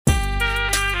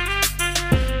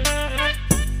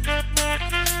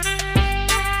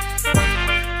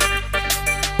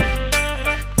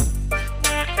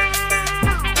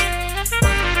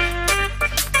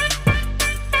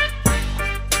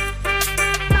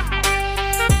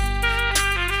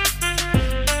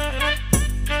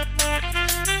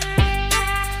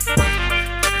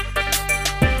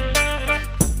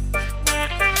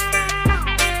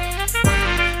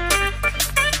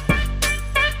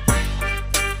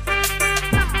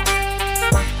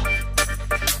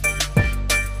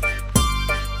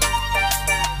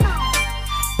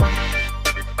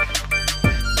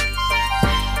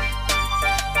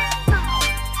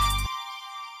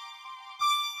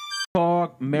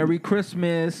Merry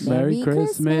Christmas. Merry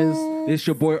Christmas. It's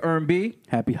your boy Earn B.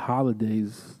 Happy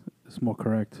holidays. It's more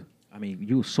correct. I mean,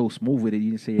 you were so smooth with it,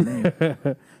 you didn't say your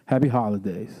name. Happy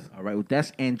holidays. All right, well,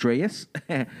 that's Andreas.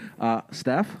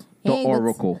 Steph, the Hey,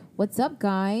 Oracle. What's up,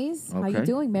 guys? How you Okay.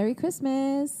 doing? Merry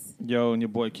Christmas. Yo, and your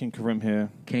boy King Karim here.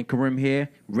 King Karim here,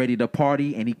 ready to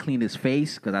party, and he cleaned his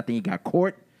face because I think he got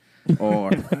caught. or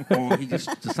he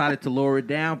just decided to lower it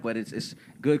down, but it's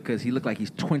good because he looked like he's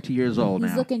 20 years old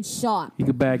He's now. looking sharp. You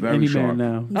can bag Very any sharp.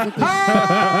 man now. He's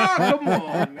looking Come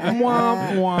on, man.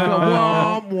 Womp,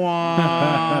 Womp,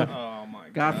 womp. Oh my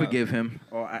God forgive him.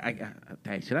 Or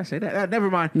hey, should I say that? Never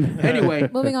mind. Anyway,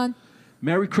 Moving on.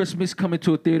 Merry Christmas coming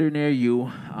to a theater near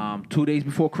you 2 days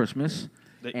before Christmas.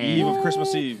 The And- eve of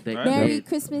Christmas Eve. The- Right? Merry Yeah.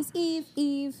 Christmas Eve.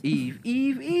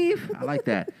 Eve. I like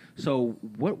that. So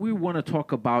what we want to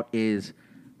talk about is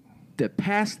the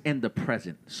past and the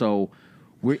present. So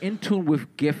we're in tune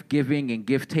with gift giving and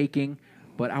gift taking,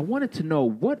 but I wanted to know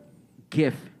what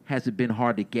gift has it been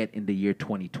hard to get in the year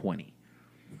 2020?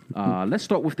 Let's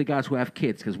start with the guys who have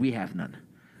kids because we have none.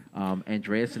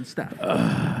 Andreas and Steph.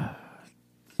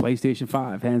 PlayStation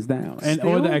 5, hands down. Or the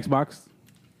Still? Xbox.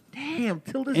 Damn,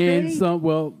 till this And day. some,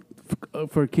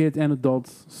 for kids and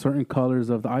adults, certain colors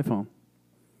of the iPhone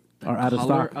are out of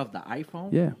color stock. of the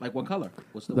iPhone? Yeah. Like what color?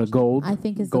 What's The gold. I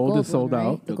think it's gold the gold is sold one, right?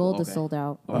 out. The gold is Okay. sold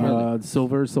out. Oh, really?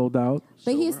 Silver is sold out.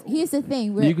 But here's the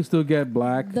thing. We're, You can still get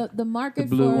black. the market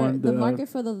the blue for one, the the- market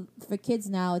for kids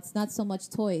now, it's not so much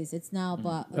toys. It's now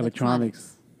about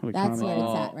Electronics. That's where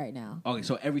Oh. it's at right now. Okay,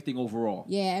 so everything overall.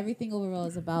 Yeah, everything overall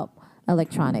is about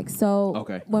electronics. So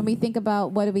Okay. when we think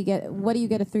about what do you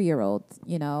get a 3-year-old?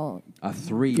 You know, A A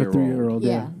 3-year-old. 3-year-old.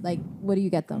 yeah, like what do you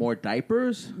get them? More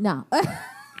diapers No.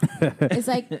 It's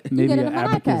like you Maybe get an them an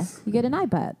abacus. iPad. You get an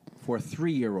iPad. for a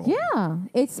 3-year-old. Yeah,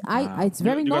 it's it's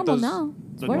very You got normal those- now.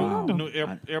 It's The, very new, normal. the new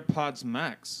AirPods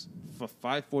Max for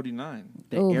 $549.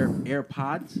 The Oof.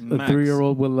 AirPods. A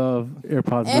 3-year-old would love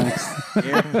AirPods Max.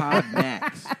 AirPod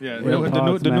Max. Yeah,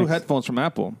 AirPods the new Max. headphones from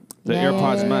Apple. The Yeah,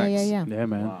 AirPods yeah, Max. Yeah. Yeah,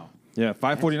 man. Wow. Yeah,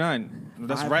 $549.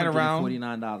 That's right around.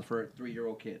 $49 for a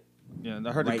 3-year-old kid. Yeah,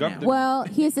 I heard Right the now. government. Well,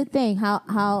 here's the thing. How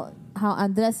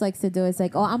Andres likes to do is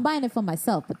like, oh, I'm buying it for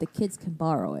myself, but the kids can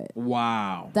borrow it.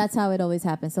 Wow. That's how it always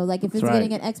happens. So like, if it's That's right.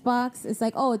 getting an Xbox, it's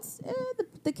like, oh, it's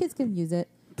the kids can use it.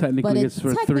 Technically, But it's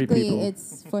for 3 technically people.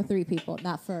 it's for 3 people,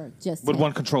 not for just With him.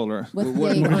 one controller. With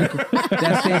What- yeah,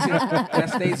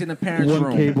 that stays in the parents' One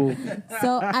room. cable.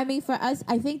 So I mean, for us,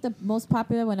 I think the most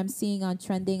popular one I'm seeing on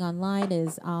trending online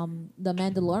is the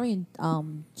Mandalorian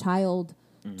child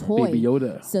toy. Baby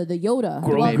Yoda. So the Yoda.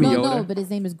 Grogu. Well, Baby no, Yoda. but his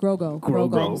name is Grogu.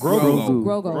 Grogu. Grogu.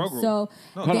 Grogu. So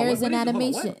No, there is What an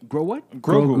animation. Grow what?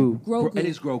 Grogu. Grogu. It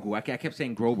is Grogu. I kept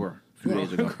saying Grover a few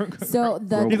days ago. So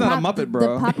the He's not a pop- Muppet,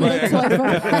 bro. The popular toy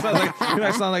You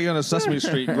guys sound like you're on a Sesame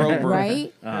Street. Grover.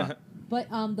 right? But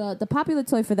the popular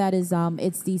toy for that is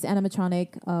it's these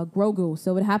animatronic Grogu.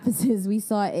 So what happens is we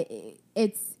saw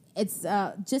it's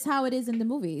just how it is in the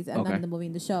movies, and not Okay. in the movie,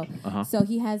 in the show. So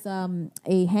he has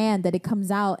a hand that it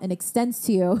comes out and extends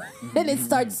to you, and it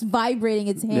starts vibrating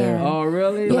its hand. Oh,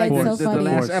 really? Yeah, Like it's so the funny.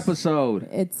 last episode.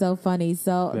 It's so funny.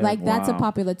 So Yeah. like that's a Wow.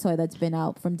 popular toy that's been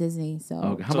out from Disney. So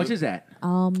Okay. How much is that?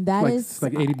 that Like- is it's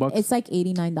like $80. It's like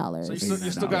 $89. So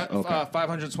you still got Okay.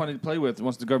 520 to play with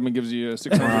once the government gives you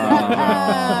 600.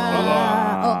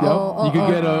 You could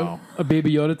get a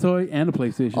Baby Yoda toy and a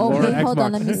PlayStation Oh, or wait, an hold Xbox.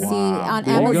 on. Let me see. On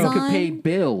Or you Amazon, could pay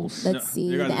bills. let's see.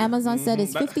 you The gotta- Amazon said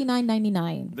it's that-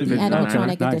 $59.99, the $59.99.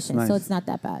 animatronic Nice, edition. nice. So it's not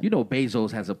that bad. You know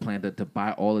Bezos has a plan to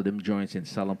buy all of them joints and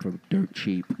sell them for dirt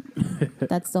cheap.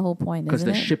 That's the whole point, Because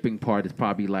isn't the it? shipping part is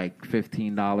probably like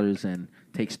 $15 and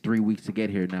takes 3 weeks to get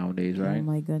here nowadays, Oh right?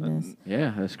 my goodness!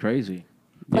 Yeah, that's crazy.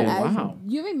 But Yeah, wow.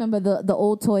 you remember the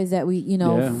old toys that we,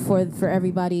 Yeah. for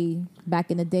everybody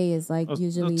back in the day is like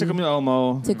usually Tickle Me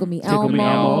Elmo. Tickle Me Tickle Me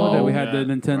Elmo. Then we had Yeah.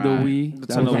 the Nintendo Right. Wii. The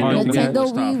That was Nintendo hard Wii. to get. Nintendo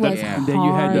stuff. Wii was Yeah. And then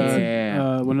you had hard.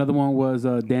 Yeah. another one was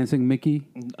Dancing Mickey.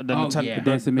 The Oh, Nintendo, yeah. the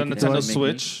Dancing Mickey Nintendo toy.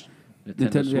 Switch.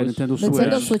 Nintendo Switch.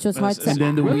 Nintendo Switch was hard And to.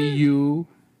 then the Wii U.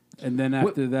 And then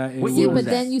after that, it what was year See, was but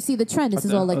that? then you see the trend. This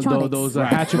is all electronics. those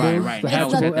Right, Hatchables. right. The That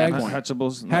was at Hatchable that eggs. point.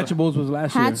 Hatchables. Hatchables was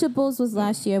last year. Hatchables was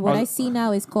last year. What Oh, I see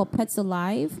now is called Pets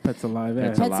Alive. Pets Alive. Yeah.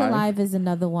 Pets Pets Alive. Alive is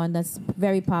another one that's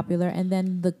very popular, and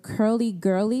then the Curly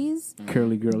Girlies.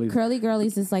 Curly Girlies. Curly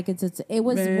Girlies is like it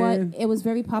was Man. it was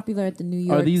very popular at the New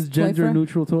York. Are these Toy Fair. gender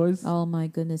neutral toys? Oh my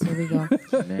goodness! Here we go.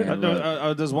 Man,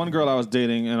 look. There's one girl I was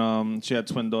dating, and she had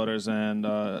twin daughters, and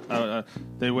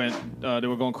they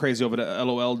were going crazy over the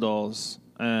LOL dolls,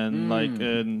 and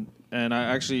and I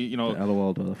actually,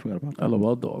 LOL, I forgot about that.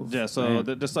 LOL dolls. yeah. So Man.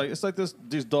 they're just like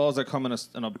these dolls that come in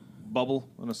a bubble,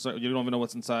 you don't even know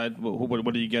what's inside.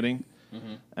 What are you getting?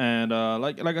 And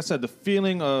like I said, the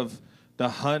feeling of the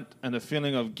hunt and the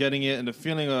feeling of getting it and the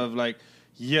feeling of like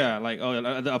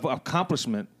the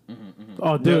accomplishment.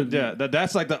 Oh, dude. Yeah,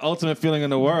 that's like the ultimate feeling in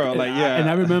the world. Like, yeah. And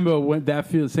I remember when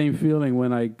same feeling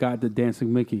when I got the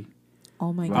Dancing Mickey.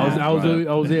 Oh my I god!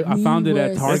 I found it at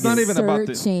We were Target. It's not even about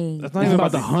the. searching. It's not It's even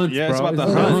about the hunt, Yeah, bro. it's about the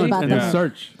It's hunt. about and the the hunt.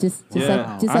 search. Just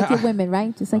Yeah. like your women,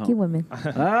 right? Just like your women. I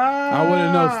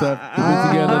wouldn't know, Steph. We've been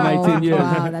together 19 years.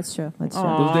 Wow, that's true. That's true.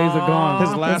 Those days are gone.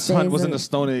 His last This hunt is was in it. the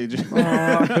Stone Age.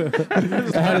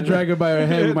 I had to drag her by her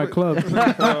head with my club.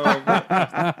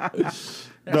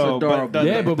 No,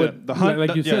 adorable. But the hunt,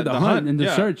 like you said, the hunt and the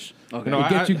yeah. search, Okay. it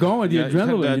gets you going, the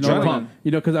adrenaline. the adrenaline.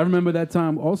 Because I remember that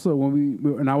time also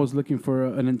when I was looking for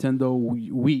a Nintendo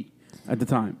Wii at the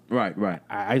time. Right.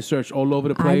 I searched all over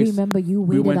the I place. remember you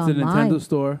We waited went to the online Nintendo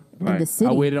store. in Right. the city.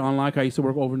 I waited online 'cause I used to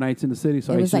work overnights in the city,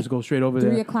 so It I was used to like just go straight over 3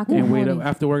 there o'clock in the and wait. morning.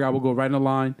 After work, I would go right in the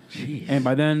line. Jeez. And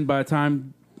by the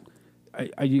time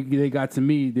they got to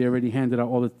me, they already handed out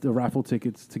all the raffle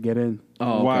tickets to get in.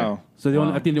 Oh, okay. Wow. So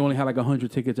I think they only had like 100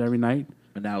 tickets every night,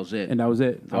 And that was it. and that was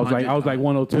it. I was 100. like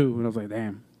 102, and I was like,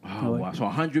 damn. Oh, wow. So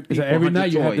 100 It's people. like every 100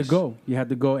 night you had to toys. go. You had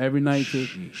to go every night to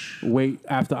wait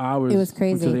after hours. It was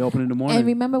crazy. until they open in the morning. And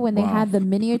remember when they Wow. had the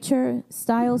miniature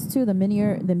styles too, the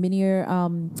miniature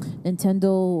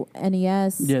Nintendo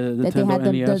NES. Yeah, the that they Nintendo had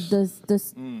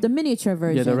NES. the miniature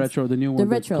version. the retro, the new The one,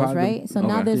 the retros, Platinum. right? So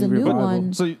now Okay. there's a The new revival.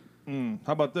 one. So,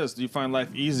 how about this? Do you find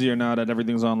life easier now that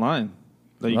everything's online?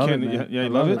 That you Love can't. it, man. Yeah, I you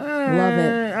love love it. it. Love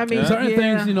it. I mean, Certain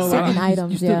things, Certain like,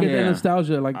 items, you still yeah. get that Yeah.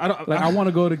 nostalgia. Like, I want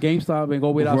to go to GameStop and go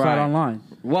wait outside Right. online.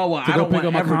 Well, to I go don't pick want up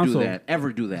to my ever do console. that.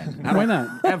 Ever do that. I Why don't-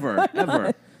 not?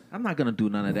 Ever. I'm not gonna do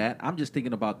none of that. I'm just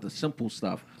thinking about the simple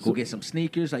stuff. Go get some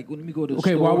sneakers. Like, let me go to the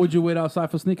Okay, store. why would you wait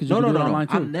outside for sneakers? You No, can no, do no, it no. online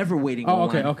too. I'm never waiting Oh,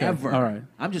 online. okay, Ever. all right.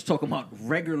 I'm just talking about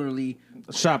regularly.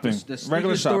 Shopping. The sneaker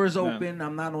Regular store is shop, yeah. open.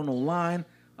 I'm not on the line.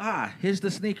 Here's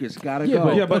the sneakers. Gotta Yeah, go.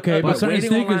 but, Yeah, but- okay, but certain waiting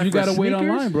sneakers online you for gotta wait sneakers?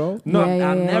 online, bro. No,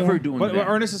 Yeah, I'm yeah, never yeah. doing But that.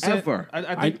 Ernest is saying, ever.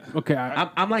 I think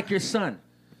I'm like your son.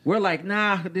 We're like,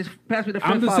 nah. This pass me the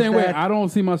I'm the flip-flops, same way. Dad. I don't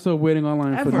see myself waiting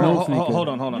online for Ever. no Hold sneakers. hold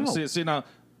on. No. See now.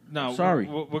 Sorry.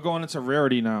 we're going into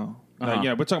rarity now. Uh-huh. Like,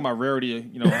 yeah, we're talking about rarity.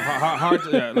 Hard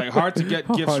to get gifts. Hard to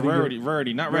get.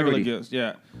 Rarity, not regular Rarity. gifts.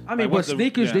 Yeah. I mean, Like, but what's the-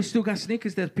 sneakers, yeah. they still got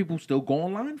sneakers that people still go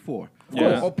online for.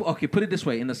 Yeah. Okay, put it this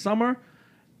way. In the summer,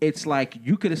 it's like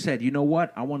you could have said, you know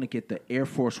what? I want to get the Air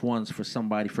Force Ones for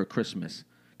somebody for Christmas.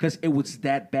 Because it was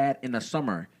that bad in the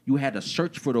summer. You had to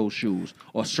search for those shoes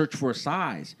or search for a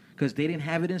size because they didn't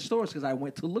have it in stores because I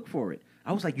went to look for it.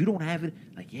 I was like, you don't have it?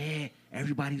 Like, yeah,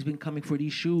 everybody's been coming for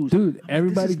these shoes. Dude, I'm like,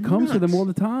 everybody this is comes for them nuts. all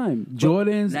the time.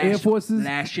 Jordans, Air Forces.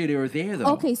 Last year they were there,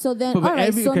 though. Okay, so then But all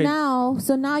right. okay.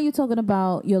 So now you're talking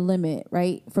about your limit,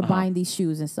 right, for buying these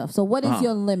shoes and stuff. So what is Uh-huh.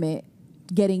 your limit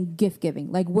getting gift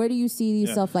giving? Like, where do you see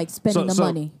yourself like spending the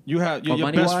money? You have Oh,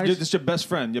 your best. money-wise? This is your best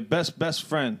friend. Your best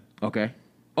friend. Okay.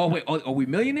 Oh, wait. Are we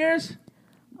millionaires?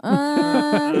 No,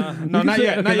 not say-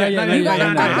 yet. okay, Not yet. not Not yet, You got, not yet.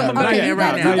 yet, not yet. I'm a okay, millionaire you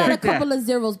right got, now. you got a Like that. couple of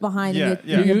zeros behind Yeah, in your,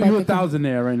 yeah. in your You bank a account. thousand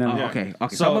there right now. Oh, Yeah. okay. So,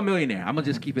 So- I'm a millionaire. I'm gonna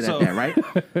just keep it So- at that,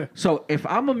 right? So if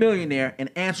I'm a millionaire and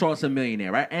Ansar's a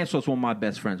millionaire, right? Ansar's one of my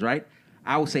best friends, right?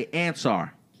 I would say,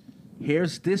 Ansar,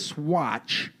 here's this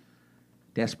watch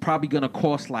that's probably gonna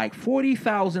cost like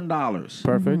 $40,000.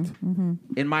 Perfect. Mm-hmm.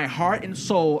 In my heart and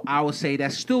soul, I would say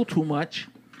that's still too much,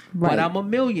 Right. but I'm a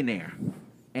millionaire,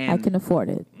 and I can afford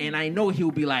it. and I know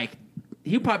he'll be like,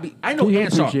 I know He'll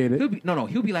Ansar. appreciate it.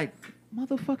 He'll be like,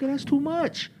 motherfucker, that's too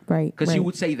much. Right, Because he right.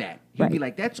 would say that. He'd be Right.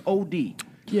 like, that's OD.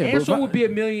 Yeah, but Ansar if I- would be a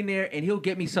millionaire and he'll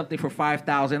get me something for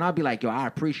 $5,000. I'll be like, yo, I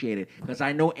appreciate it. Because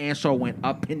I know Ansar went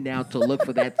up and down to look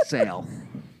for that sale.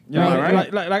 You know,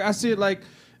 Right. like I see it like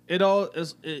it all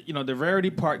is. The rarity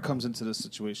part comes into this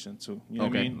situation too. You know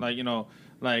what I Okay. mean?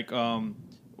 Like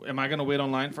am I gonna wait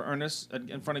online for Ernest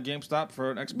in front of GameStop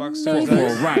for an Xbox Series Maybe.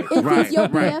 X? Oh, right, If right, it's your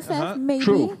right. BFF, Uh-huh. maybe.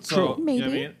 True, So, true. you know what I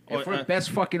Maybe. mean? If we're best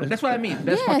fucking, that's what I mean.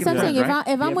 Best Yeah, fucking so I'm saying friends, if, right?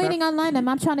 if I'm BFF. waiting online and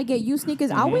I'm trying to get you sneakers,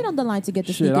 I'll wait on the line to get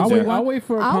the Shit, sneakers. I'll wait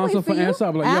for a I'll console wait for you. Ansar.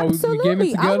 I'm like, yo, we game it Absolutely.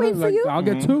 together. I'll wait for Like, you. I'll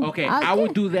get two. Okay, Okay. I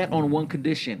would do that on one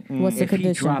condition. What's the if he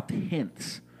condition? dropped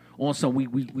hints on some, we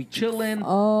chilling a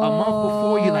month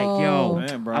before. You're like, yo,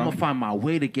 Man, bro. I'm gonna find my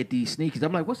way to get these sneakers.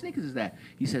 I'm like, what sneakers is that?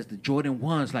 He says the Jordan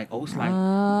 1s. Like, oh, it's like,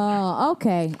 Oh,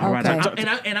 okay. all right. Okay. Now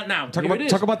Talk here it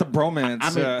is. about the bromance. I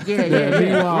mean, uh, yeah.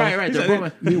 Meanwhile- right. The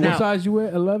woman. Me, what Now- size you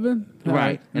wear? 11? All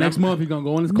Right. And Next I'm- month, he's going to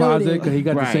go in his Noted. closet because he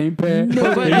got Right. the same pair. But, There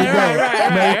you go.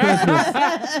 right.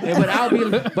 Yeah, but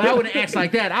I wouldn't act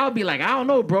like that. I would be like, I don't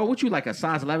know, bro. What you like, a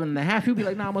size 11 and a half? He'd be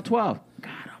like, nah, I'm a 12.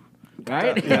 Got him.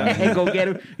 Right? And go get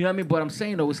him. You know what I mean? But I'm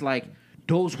saying, though, it's like,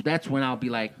 that's when I'll be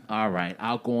like, all right,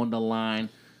 I'll go on the line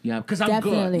Yeah, because I'm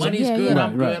Definitely. good. Money's Yeah, good. yeah.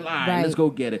 I'm Right, good. All right, right. let's go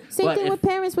get it. Same But thing if- with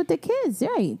parents with their kids,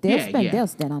 right? Yeah. They'll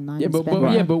stand online. Yeah, and but, spend but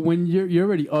money. yeah, but when you're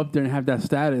already up there and have that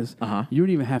status, Uh-huh. you don't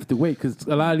even have to wait because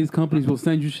a lot of these companies will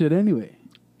send you shit anyway.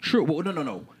 True. Well,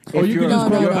 no. Or you can just No, call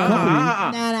no, your no.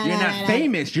 company. You're not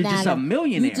famous. You're just a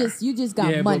millionaire. You just got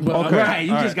Yeah, money. but- Okay. Right.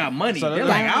 You All just right. got money. So They're that-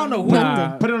 like, I don't know who.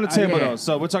 Nah. Put it on the table Yeah. though.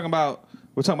 So we're talking about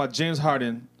James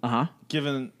Harden Uh-huh.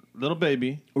 giving little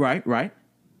baby Right.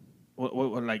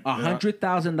 what like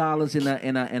 $100,000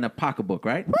 in a pocketbook,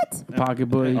 right? What?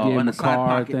 Pocketbook, he Oh, gave in him the a side car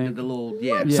pocket, thing. the little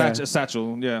yeah. Yeah.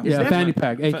 satchel. Yeah. Yeah, that fanny not-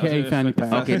 pack, aka fanny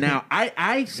pack. Okay, now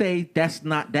I say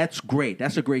that's great.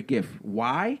 That's a great gift.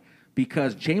 Why?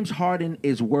 Because James Harden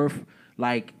is worth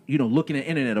like, looking at the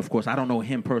internet, of course, I don't know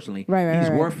him personally. Right, He's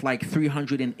right. worth like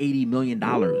 $380 million.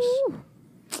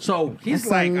 So he's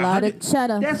That's like a lot of 100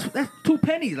 cheddar. That's 2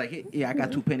 pennies. Like, yeah, I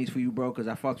got 2 pennies for you, bro, because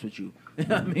I fucks with you. You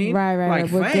know what I mean? Right.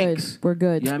 Like, We're thanks. good. We're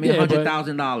good. You know what I mean? Yeah, but-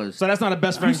 $100,000. So that's not a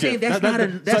best You friend saying gift.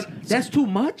 that's too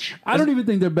much? I don't even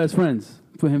think they're best friends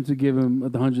for him to give him the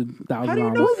 $100,000. How do you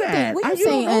know that? What I- you you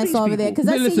don't saying, know ass these over there? people. Because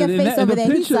I Hey, see your listen, in face that- in over the there.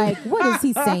 He's picture- like, what is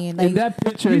he saying? In Like, that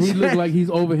picture, he looked like he's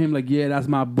over him. Like, yeah, that's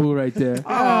my boo right there.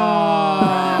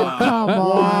 oh, come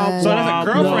on. So that's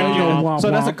a girlfriend No. gift.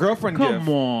 So that's a girlfriend Come gift.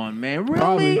 on, man.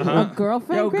 Probably. Really? A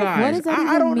girlfriend Yo, gift? guys, What does that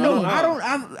I don't even know.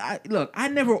 mean? Look, I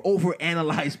never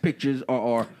overanalyze pictures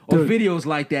or Dude. videos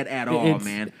like that at all, It's-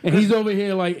 man. And he's over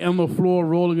here like on the floor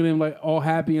rolling at him like all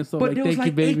happy and stuff. But Like, there was thank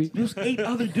you, like baby. there was 8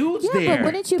 other dudes Yeah, there. but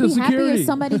wouldn't you The be happy security. if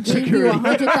somebody gave you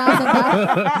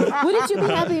 $100,000? Wouldn't you be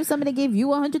happy if somebody gave you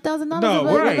 $100,000? No,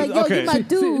 Like, right, like, yo, okay. you my See,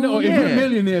 dude. no, if Yeah. you're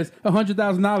millionaires,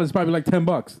 $100,000 is probably like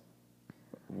 $10.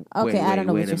 Okay, I don't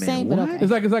know wait what a you're minute. saying, but What? okay.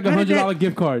 It's like a How did $100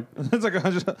 gift card It's like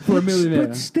 100. for a millionaire.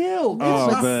 But still, Oh,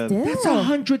 But man. still, that's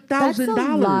that's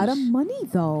 $100,000. a lot of money,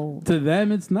 though. To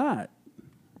them, it's not.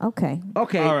 Okay.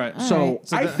 Okay, All right. So, All right.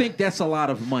 So I that- think that's a lot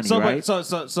of money, So right?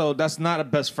 so that's not a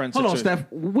best friend Hold on, situation.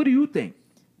 Steph. What do you think?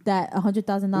 That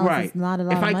 $100,000 Right. is not a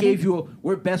lot if of I money. gave you,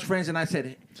 we're best friends, and I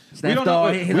said, Steph, don't know-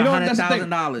 dog, we here's don't- that's the thing.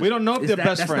 $100,000. We don't know if they're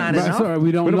best that's friends. Not Right, enough? sorry,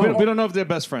 we don't we know. don't, we don't know if they're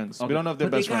best friends. We don't know if they're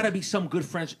but best they gotta friends. be some good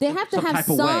friends. They have to some have type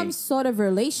of some way. sort of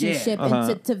relationship, Yeah.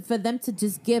 and for them to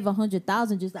just give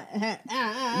 100,000, just like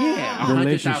Yeah,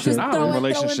 Relationship. $100,000.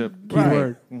 Relationship.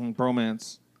 Keyword.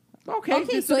 Bromance.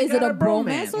 Okay, so is it a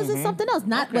bromance or is it something else?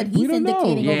 Not what We he's don't know.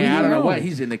 indicating over Yeah, I don't here. know what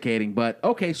he's indicating, but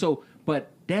okay. So, but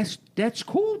that's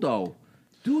cool though.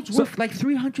 Dude's worth like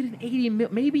 380 mil,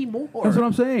 maybe more. That's what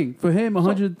I'm saying. For him,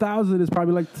 100,000 is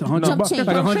probably like $100 Chump bucks. change.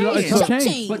 Like Chump $100 change. chump Chump change.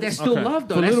 change. But that's still Okay. love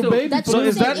though. For That's little still, baby. That's So what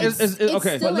is I'm that saying. is It's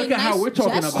okay? still But look a at how nice we're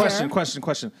talking about- gesture.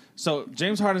 Question. So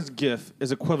James Harden's gift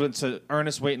is equivalent to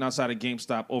Ernest waiting outside of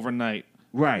GameStop overnight.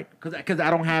 right? Because I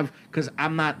don't have because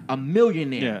I'm not a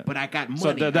millionaire, Yeah. but I got money.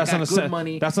 So that's I got on the good same.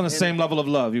 money. That's on the and- same level of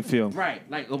love. You feel? Right,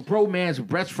 like a bro man's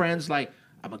best friends. Like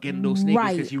I'm gonna get him those sneakers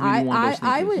Right. because you really want those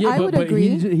sneakers. I would- Yeah, but agree.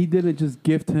 he didn't just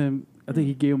gift him. I think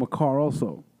he gave him a car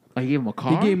also. I gave him a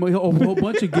car. He gave him a whole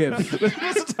bunch of gifts.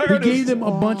 He gave them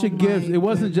a bunch of Oh gifts. my It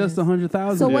wasn't just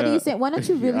 100,000. So what do Yeah. you say? Why don't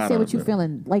you really I say don't what you're know.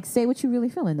 feeling? Like, say what you really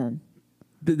feeling then.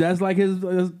 That's like his.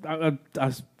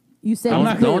 You said I'm it.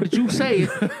 not Don't you say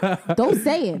it. Don't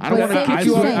say it. I don't but want say to what kick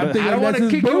you you off. saying. I think I don't want to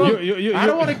that's his kick you boo. off. You- I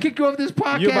don't want to kick you off this You're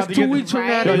podcast about to 2 get- weeks from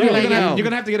now. Right. You're You're like, gonna, yo. you're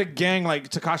gonna have to get a gang like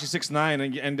Tekashi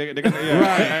 6ix9ine and they're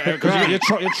gonna because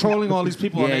you're trolling all these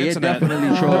people on Yeah, the you're internet.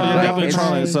 definitely trolling. You're definitely It's-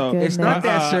 trolling. So It's not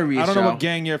that I serious. don't know y'all. what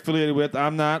gang you're affiliated with.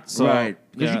 I'm not. So Right.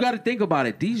 Because yeah. you got to think about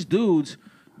it. These dudes,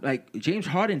 like James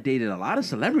Harden dated a lot of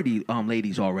celebrity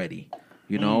ladies already.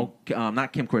 You know,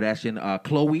 not Kim Kardashian,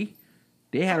 Chloe.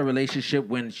 They had a relationship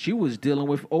when she was dealing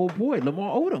with old boy,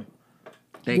 Lamar Odom.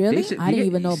 Really? I didn't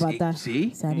even know about see- that.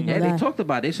 See? So I didn't yeah, know they that. talked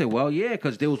about it. They said, well, yeah,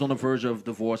 because they was on the verge of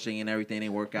divorcing and everything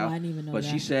didn't work out. I didn't even know but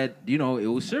she that. said, you know, it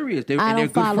was serious. They, I and they're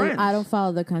don't good follow. friends. I don't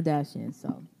follow the Kardashians,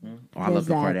 so Oh, I love There's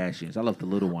the that. Kardashians. I love the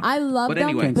little one. I love but them,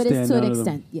 anyway, but it's Can't to an stand none of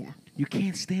them. extent. Yeah. you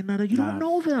can't stand none of You don't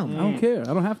know them. I don't care.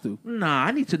 I don't have to. Nah,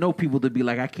 I need to know people to be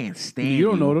like, I can't stand You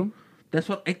don't know them. That's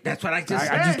what I just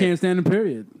said. I just can't stand them.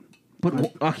 Period.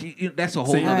 But that's a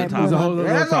whole See, other Alright, topic. move on.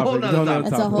 That's a whole topic. other topic.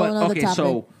 That's a whole But nother okay,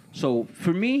 topic. so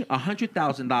for me,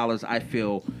 $100,000, I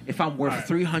feel if I'm worth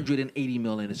 380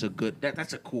 million, it's a good.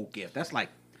 That's a cool gift. That's like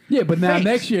Yeah, but now Thanks.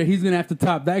 next year he's gonna have to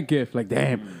top that gift. Like,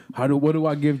 damn, what do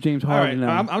I give James All right, Harden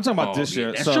now? I'm talking about Oh, this yeah,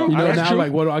 year. that's So true. you know That's now, true.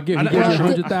 like, what do I give? He I- gives I- you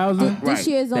 100,000. This Right.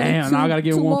 year is only Damn, now I gotta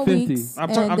give two him more 150. weeks, I'm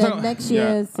and then talking- next yeah.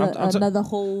 year is I'm ta- another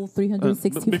whole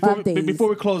 365 before, days. before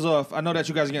we close off, I know that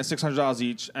you guys are getting $600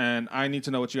 each, and I need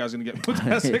to know what you guys are gonna get with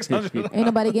that $600. Ain't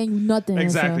nobody getting you nothing.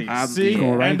 Exactly. So. I'm See,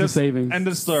 going right end into of savings. End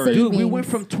of story. Save- dude, we Savings. went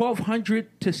from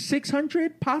 1,200 to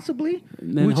 600, possibly.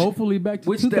 And then hopefully back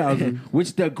to 2,000.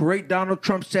 which the great Donald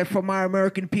Trump said, "For my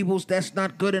American peoples, that's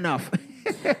not good enough."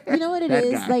 You know what it That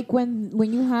is? guy. Like when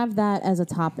you have that as a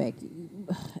topic,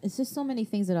 it's just so many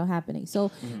things that are happening.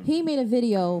 So he made a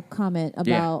video comment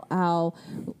about how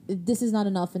this is not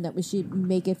enough and that we should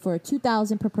make it for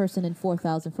 2,000 per person and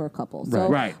 4,000 for a couple. So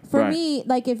Right. for Right. me,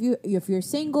 like if you're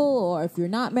single or if you're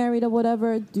not married or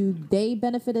whatever, do they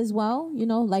benefit as well? You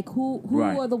know, like who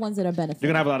Right. are the ones that are benefiting? You're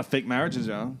gonna have a lot of fake marriages,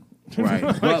 y'all. Right.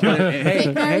 But, hey,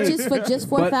 Fake marriages for just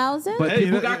 4,000? But Hey,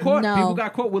 people got caught. No. People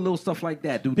got caught with little stuff like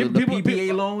that. Dude, the People-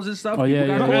 PBA loans and stuff. Oh yeah, people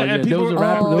yeah, got yeah, caught. yeah. And There was a people-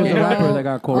 rapper. There was a Oh, rapper wow. that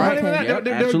got caught. Not even Okay. that. Yep,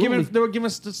 They were absolutely. giving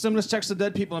stimulus checks to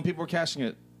dead people, and people were cashing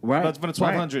it. Right. That's for the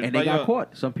 1,200. Right. And they got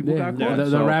caught. Some people Yeah, got caught. the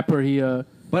So- rapper he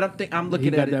But I'm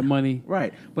looking got at it. that money.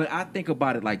 Right. But I think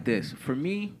about it like this. For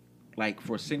me, like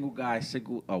for a single guy,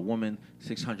 a woman,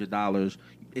 $600.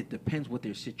 It depends what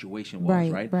their situation was, Right,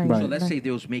 right? right, So right. let's say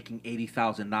they was making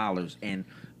 $80,000,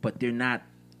 but they're not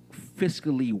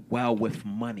fiscally well with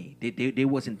money. They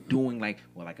wasn't doing like,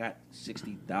 well, I got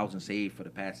 60,000 saved for the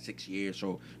past 6 years,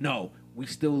 so no, we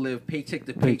still live paycheck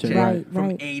to paycheck Right, from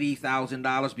right.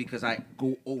 $80,000 because I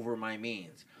go over my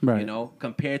means. Right. You know,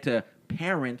 compared to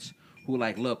parents who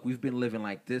like, look, we've been living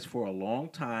like this for a long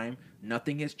time.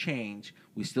 Nothing has changed.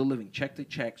 We're still living check to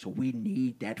check, so we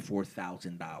need that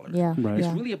 $4,000. Yeah, Right. It's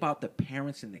yeah. really about the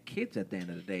parents and the kids at the end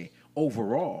of the day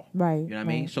overall. Right, You know what I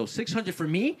mean? right. So 600 for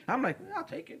me, I'm like, I'll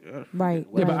take it. Right,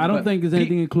 Yeah, but I don't think there's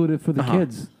anything included for the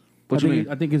kids. What I you think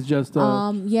mean? I think it's just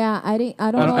Yeah, I don't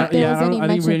I know don't- if there yeah, was I any don't- I didn't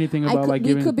mention. read anything about like we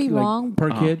giving could be like, wrong.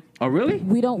 per kid. Oh, really?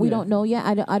 We don't know yet.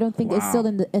 I don't think it's still Wow.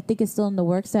 in the. I think it's still in the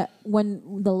works. That when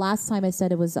the last time I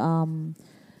said it was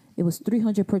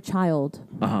 300 per child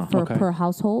for Okay. per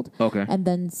household. Okay. And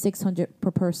then 600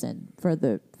 per person for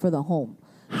the home.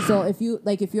 So if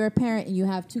you're a parent and you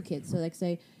have two kids, so like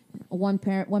say one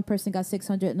person got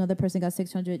 600, another person got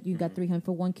 600, you got 300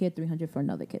 for one kid, 300 for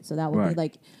another kid. So that would be Right.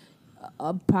 like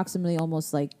approximately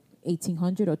almost like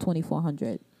 1,800 or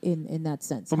 2,400 in that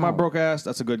sense. For my How- broke ass,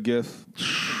 that's a good gift.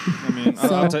 I mean,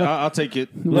 So- I'll take it.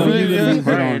 Well, you didn't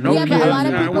Right, no yeah, but a lot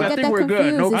of kids. people I get think that we're good.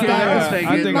 confused. No Is kids. that Yeah, it's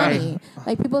I free think money?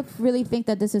 Like people really think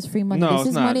that this is free money. No, this it's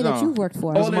is not, money that no. you've worked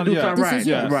for. All It's they money, do yeah. is This right. is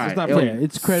yours. Right. It's not It'll- free. Yeah,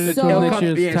 it's credited So- to It'll next come-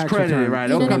 year's yeah, it's tax credited, return. right? You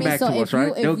They'll know what I come mean? back So to us, right?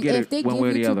 if, They'll get if it they one give way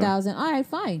or you the other. 2,000, all right,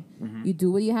 fine. You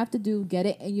do what you have to do, get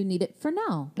it, and you need it for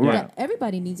now. Right. That-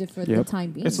 everybody needs it for the Yep.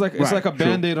 time being. It's like Right, a true.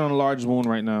 band-aid on a large wound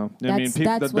right now. I mean,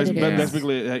 That's what it is.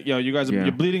 basically, yo, you guys, Yeah.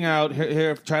 you're bleeding out.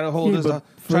 Here, try to hold Yeah, us, but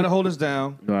try to hold us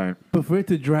down. Right. But for it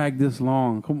to drag this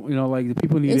long, like the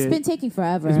people need it's it. been taking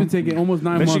forever. It's been taking almost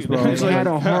 9 But she- months, bro. it's They like- had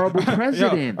a horrible president.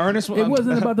 Yo, Ernest, It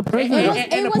wasn't about the It, president.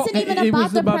 wasn't even it about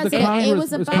was the about the president. It Congress.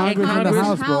 was It's about Congress and the Congress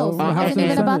House, bro. House. The It House wasn't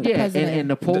even and about the yeah, president. and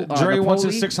the Dre wants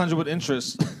his Napoli- 600 with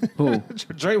interest. Who?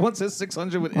 Dre wants his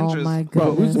 600 with Oh interest. my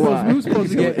Bro, goodness. we were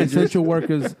supposed to get essential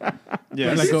workers Yeah,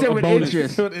 like He said a with bonus.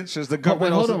 interest. with interest. The Oh, wait,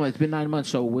 government hold also, on. It's been 9 months.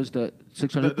 So was the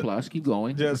 600 plus? Keep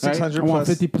going. Yeah, right? 600 I want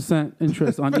plus. 50%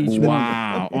 interest on each one.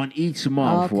 Wow, on each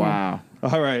month. Okay. Wow.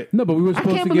 All right. No, but we were I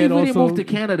supposed can't to get believe we didn't also. move to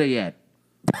Canada yet.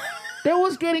 They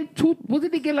was getting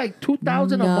wasn't they get like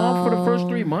 2,000 a month for the first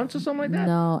 3 months or something like that?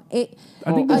 No, I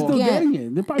think they're still Again. getting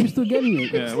it. They're probably still getting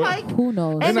it. Yeah, It's well, like, who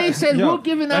knows? and they said Yo, we're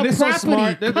giving out and they're so property.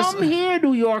 smart. They're Come just- here,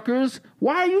 New Yorkers.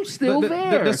 Why are you still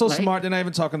there? They're so Like, smart. They're not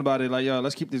even talking about it. Like, yo,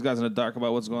 let's keep these guys in the dark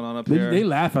about what's going on up They, here. they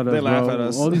laugh at us. They laugh bro. at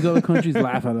us. All these other countries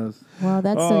laugh at us. Well,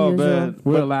 that's Oh, the usual. man.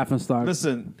 We're a laughing stock.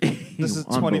 Listen, this is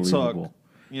 20 talk. Unbelievable.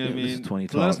 You know what I Yeah, this mean? is 20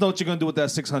 Let us talk. know what you're going to do with that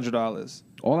 $600.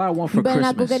 All I want for You better Christmas.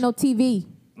 not go get no TV.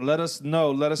 Let us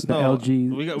know. Let us The know. LG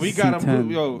we got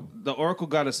C10. yo, the Oracle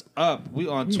got us up. We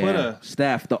on Yeah. Twitter.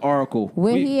 Staff, the Oracle.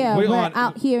 We're We- here. we're We're on-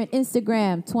 out here on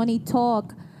Instagram, 20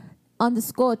 Talk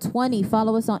 _20.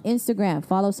 Follow us on Instagram.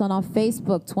 Follow us on our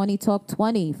Facebook, 20 Talk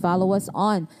 20. Follow us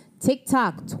on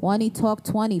TikTok, 20 Talk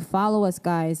 20. Follow us,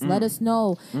 guys. Let us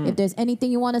know if there's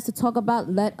anything you want us to talk about.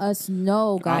 Let us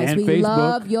know, guys. And We Facebook.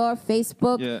 love your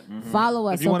Facebook. Yeah. Follow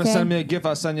us. If you want to okay? send me a gift,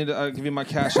 I'll send you. I'll give you my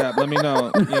Cash App. Let me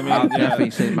know. You know what I mean? I'll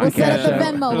definitely send my We'll set cash up the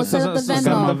app. Venmo. We'll set up the Send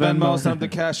them the Venmo. Venmo. Send them the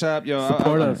Cash App. Yo,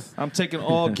 Support us. I'm taking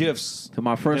all gifts. To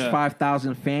my first Yeah.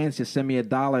 5,000 fans, just send me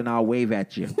 $1 and I'll wave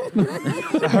at you. All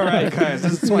right, guys.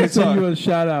 This is 20 Send you Talk. a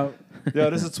shout out. Yo,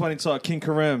 this is 20 Talk. King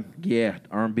Karim. Yeah,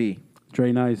 R&B.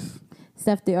 Dre Nice.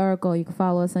 Steph the Oracle. You can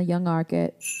follow us on Young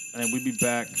Market. And we be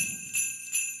back.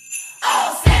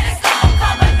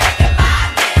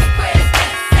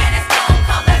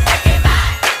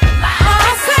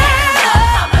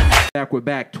 We're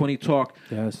back. 20 Talk.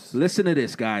 Yes. Listen to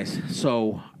this, guys.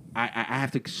 So I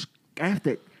have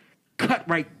to cut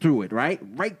right through it,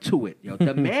 right to it. Yo,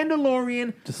 The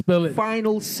Mandalorian. Just spill it.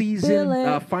 Final season, Spill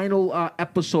it. final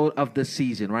episode of the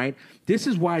season, right? This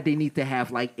is why they need to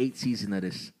have like 8 seasons of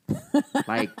this.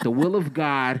 Like the will of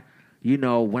God. you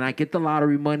know, when I get the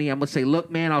lottery money, I'm gonna say,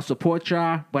 look, man, I'll support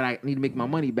y'all, but I need to make my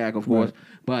money back, of course.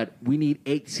 But we need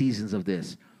 8 seasons of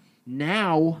this.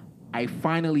 Now I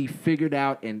finally figured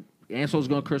out, and Ansel's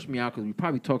gonna curse me out because we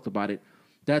probably talked about it.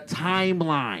 The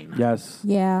timeline. Yes.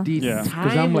 Yeah. The Yeah.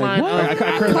 'Cause I'm like, timeline.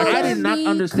 what? I did not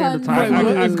understand the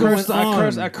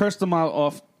timeline. I cursed them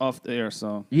out off the air.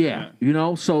 So Yeah, you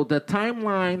know, so the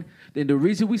timeline, then the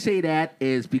reason we say that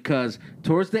is because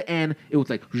towards the end, it was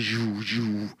like, and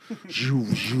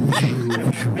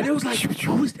it was like,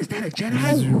 oh, is that a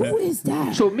Jedi? Who is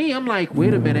that? So me, I'm like,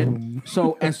 wait a minute.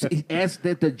 So as the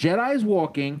Jedi is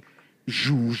walking,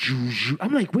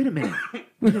 I'm like, wait a minute.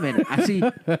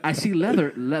 I see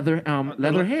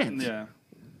leather hands. Yeah.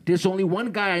 There's only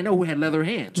one guy I know who had leather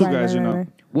hands. Two guys, you know.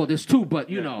 Well, there's 2, but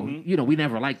you know, we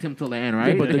never liked him till the end,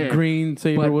 right? Yeah, but the green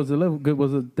saber But- was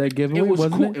that giveaway, It was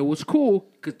wasn't cool. It was cool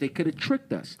because they could have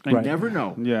tricked us. You Right. never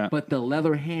know. Yeah. But the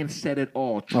leather hand said it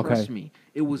all. Trust Okay. me.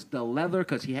 It was the leather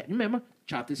because he had, remember,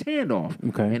 chopped his hand off.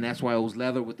 Okay. And that's why it was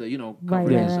leather with the, Right,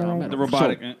 covered right, his, right, right. metal. The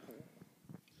robotic. So,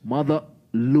 Mother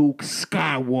Luke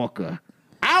Skywalker.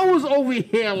 I was over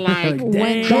here like,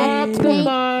 When drop that, the cape,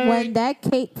 mic. when that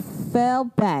cape fell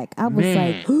back, I was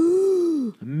Man. like,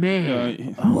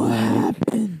 Man.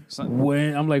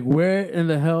 When I'm like, where in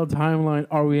the hell timeline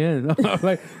are we in? I'm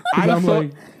like,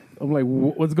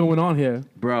 what's going on here?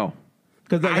 Bro.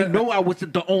 Because I know I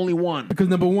wasn't the only one. Because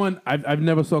number one, I've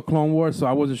never saw Clone Wars, so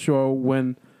I wasn't sure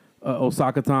when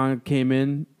Osaka-tan came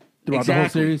in throughout the whole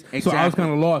Exactly. series. So I was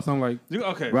kind of lost. I'm like,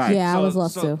 Okay. Right. Yeah, I was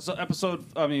lost too. So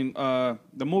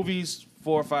the movies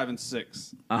 4, 5, and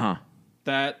 6. Uh-huh.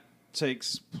 That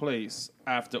takes place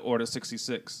after Order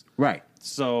 66. Right.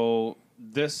 So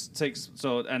this takes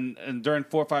and during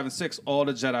 4, 5, and 6, all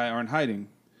the Jedi are in hiding.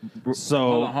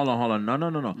 So Hold on.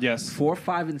 No. Yes. 4,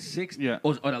 5, and 6? Yeah.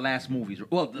 Or the last movies.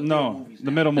 Well, the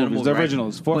middle movies, the right?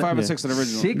 originals. 4, But 5, and 6 are the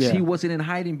originals. 6, Yeah. he wasn't in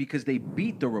hiding because they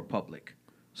beat the Republic.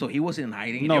 So he wasn't in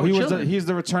hiding. No, They were he's chilling.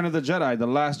 the Return of the Jedi, the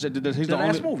last. He's the the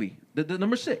last only movie. The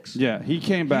number 6. Yeah, he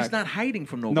came back. He's not hiding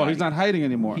from nobody. No, he's not hiding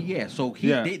anymore.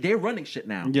 They're running shit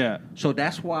now. Yeah. So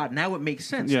that's why now it makes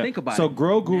sense. Yeah. Think about so it.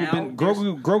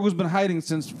 Grogu's been hiding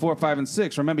since 4, 5, and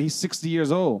 6. Remember, he's 60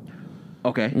 years old.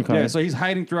 Okay. Yeah, so he's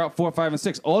hiding throughout 4, 5, and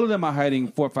 6. All of them are hiding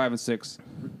 4, 5, and 6.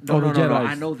 No, the no. Jedis.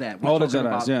 I know that. We're All the talking Jedis,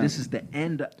 about yeah. This is the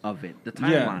end of it. The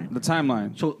Yeah, timeline. the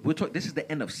timeline. So this is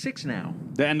the end of 6 now.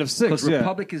 The end of 6. Because Yeah.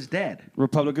 Republic is dead.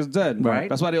 Republic is dead. Right.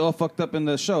 That's why they all fucked up in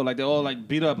the show. Like they all like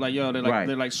beat up. Like yo, Right.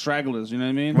 they're like stragglers. You know what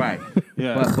I mean? Right.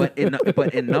 Yeah.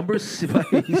 But in number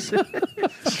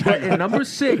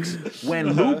 6,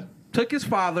 when Luke took his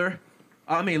father,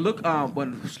 when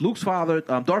Luke's father,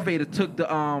 Darth Vader took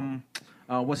the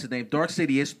what's his name, Darth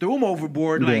Sidious, threw him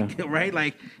overboard, right?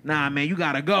 Like, nah, man, you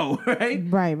gotta go, right?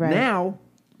 Right. Now,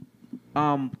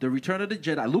 the Return of the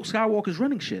Jedi, Luke Skywalker's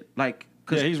running shit, like,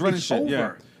 cause he's running it's shit, over.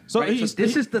 yeah. So Right?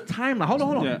 This is the timeline. Hold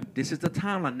on. Yeah. This is the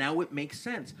timeline. Now it makes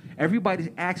sense. Everybody's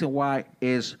asking why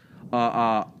is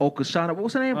Okasana, what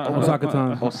was her name?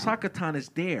 Osaka-tan. Osaka-tan is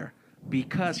there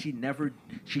because she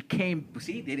came.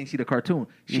 See, they didn't see the cartoon.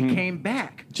 She came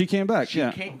back. She came back. She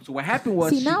yeah. came. So what happened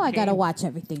was. see, now she I gotta came- watch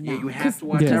everything now. Yeah, you have to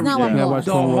watch Yeah. everything. Now I'm Yeah, lost.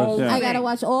 watch Clone Wars. whole Yeah. I gotta thing.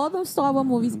 watch all the Star Wars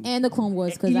movies and the Clone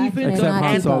Wars because I Even Except Han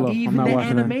cannot. Solo. I'm even not the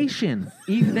watching that. animation.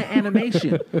 Even the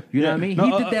animation. You know what I mean?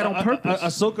 He did that on purpose.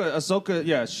 Ahsoka.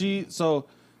 Yeah.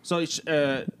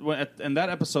 In that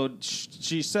episode,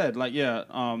 she said like, the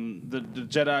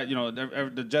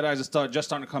Jedi, the Jedi's are just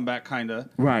starting to come back, kinda.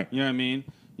 Right. You know what I mean?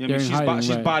 You know They're what I mean? in hiding,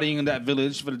 She's right. bodying in that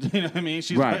village. You know what I mean?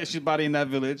 She's Right. bodying that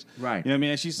village. Right. You know what I mean?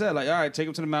 And she said like, all right, take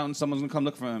him to the mountain. Someone's gonna come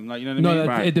look for him. Like, you know what I mean?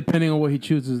 No, Right. it depending on what he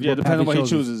chooses. Yeah, depending on what he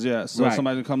chooses. chooses. Yeah. So Right.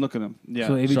 somebody's gonna come look at him. Yeah.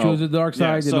 So if he So- chooses the dark Yeah,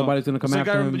 side, then nobody's gonna come so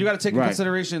after him. You got to take in Right.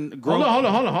 consideration. Hold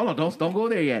on. Don't go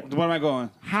there yet. Where am I going?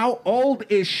 How old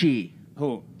is she?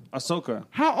 Who? Ahsoka.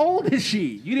 How old is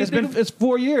she? You didn't It's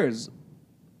 4 years.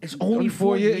 It's only 4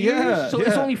 4 years. yeah, So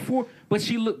it's yeah. only 4.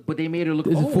 But they made her look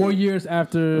Is it old. 4 years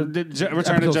after Return to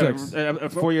episode Jedi.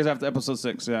 6? 4 years after episode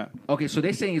 6. Yeah. Okay, so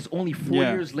they're saying it's only 4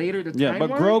 Yeah. years later. The Yeah,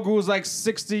 but timeline? Grogu's like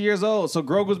 60 years old, so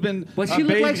Grogu's been. But a she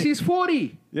looked like baby. she's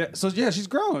 40. Yeah, so yeah, she's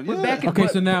grown. But Yeah. back in- Okay,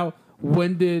 But- so now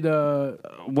when did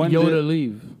when Yoda did-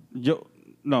 leave? No.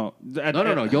 No.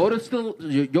 Yoda still.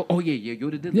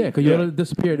 Yoda did. Yeah, because Yoda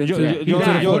disappeared into, Yoda- into Yoda-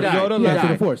 the Yoda- Force. Yoda Yeah, died. into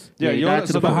the Force. Yeah, Yeah, he Yoda. died to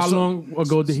So, the But how so- long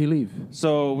ago did he leave?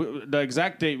 So the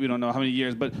exact date we don't know how many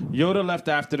years, but Yoda left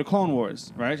after the Clone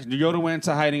Wars, right? Yoda went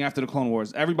to hiding after the Clone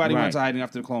Wars. Everybody Right. went to hiding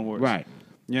after the Clone Wars. Right.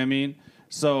 You know what I mean?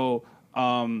 So,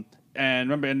 and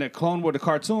remember in the Clone War, the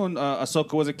cartoon,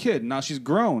 Ahsoka was a kid. Now she's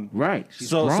grown. Right. She's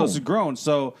So grown. she's grown.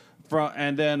 So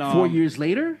and then 4 years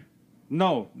later?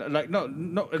 No, like no,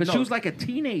 Because no. she was like a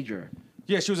teenager.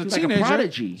 Yeah, she was a She's like a teenager.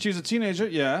 prodigy. She was a teenager.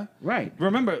 Yeah. Right.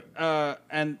 Remember,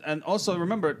 and also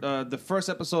remember the first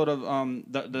episode of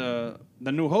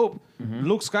the New Hope.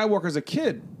 Luke Skywalker's a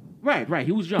kid. Right.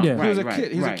 He was young. Yeah. Right, He was a right,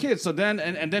 kid. He's right. a kid. So then,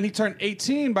 and then he turned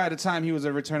 18 by the time he was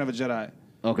a Return of a Jedi.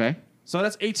 Okay. So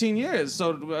that's 18 years.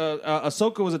 So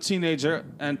Ahsoka was a teenager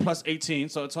and plus 18.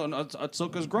 So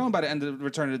Ahsoka's grown by the end of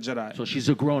Return of the Jedi. So she's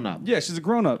a grown up. Yeah, she's a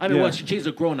grown up. I mean, yeah. well, she's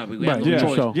a grown up. We have Right, no yeah,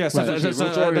 choice. sure. Yeah, so, Right.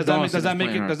 does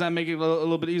that make it a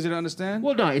little bit easier to understand?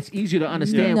 Well, no, it's easier to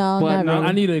understand. No, but not really.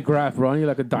 I need a graph, bro. I need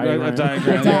like a diagram. A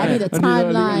diagram. I need a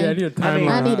timeline. Yeah, I need a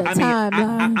timeline. I need a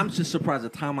timeline. I'm just surprised the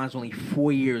timeline's only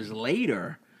 4 years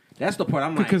later. That's the part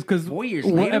I'm like, Because 4 years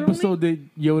what later. episode did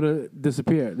Yoda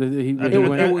disappear?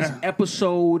 It was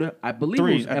episode, I believe it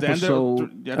was At the end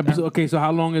episode. episode. Okay, so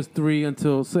how long is 3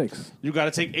 until 6? You got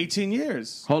to take 18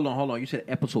 years. Hold on. You said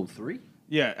episode 3?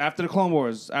 Yeah, after the Clone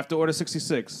Wars, after Order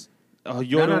 66.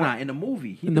 Yoda No. went- In the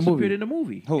movie. He In the disappeared movie. in the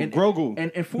movie. Who? And, Grogu?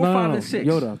 And 4, No, 5, no. and 6.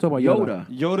 Yoda. I'm talking about Yoda.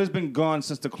 Yoda's been gone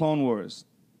since the Clone Wars.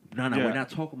 No, Yeah. we're not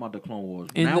talking about the Clone Wars.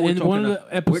 In, Now we're in one talking of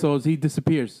the episodes, he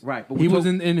disappears. Right, but he we're was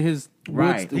talk- in his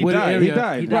Right. wood He died. area. He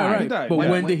died. He died. Right. He died. But Yeah.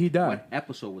 when did he die? What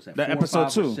episode was that? That 4, episode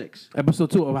 5, or 2. 6? Episode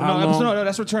 2 of how long? No,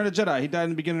 that's Return of the Jedi. He died in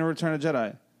the beginning of Return of the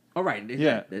Jedi. All right.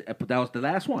 Yeah. That was the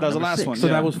last one. That was the number last 6. one, So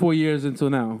yeah. that was 4 years until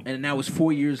now. And now it's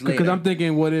 4 years later. Because I'm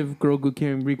thinking, what if Grogu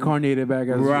came reincarnated back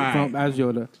as Right. as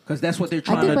Yoda? Because that's what they're I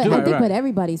trying think, to but, do. I think, Right. but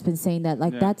everybody's been saying that.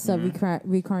 Like, Yeah. that's a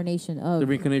reincarnation of The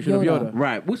reincarnation of Yoda.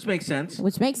 Right, which makes sense.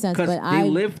 Which makes sense, Because but they I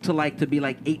live to be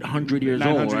like 800 years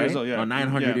 900 old, right? years old, yeah. Or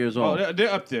 900 Yeah. years old. Oh,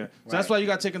 they're up there. So that's why you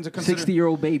got to take into consideration.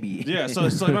 60-year-old baby. Yeah, so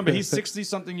remember, he's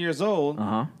 60-something years old.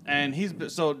 Uh-huh. And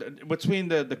between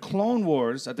the Clone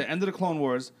Wars, at the end of the Clone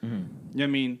Wars, Mm-hmm. you know what I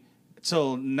mean,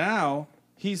 till now,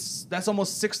 that's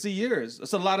almost 60 years.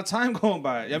 That's a lot of time going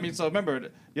by. I mean, so remember,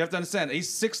 you have to understand, he's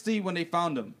 60 when they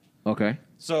found him. Okay.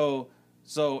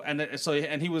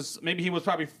 And he was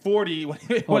probably 40 when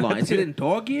Hold on. Is it in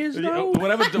dog years, though?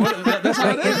 Whatever. That's how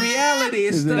Like, it in is. reality,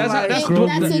 it's still That's- like... that's-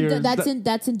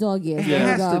 that's in dog years. it There you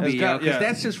has go. to be, got- because yeah.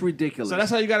 that's just ridiculous. So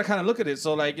that's how you got to kind of look at it.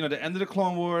 So like, the end of the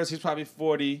Clone Wars, he's probably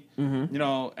 40,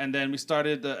 and then we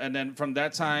started and then from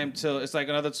that time till it's like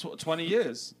another 20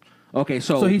 years. Okay,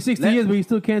 So he's 60 years, but he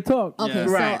still can't talk. Okay, Yeah.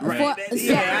 so Right. For,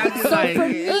 so Like, for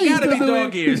it me, gotta be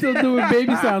dog He's years. still doing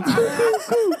baby sounds.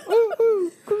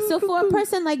 so for a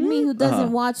person like me who doesn't Uh-huh.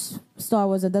 watch Star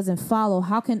Wars or doesn't follow,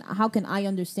 how can I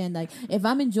understand? Like, if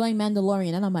I'm enjoying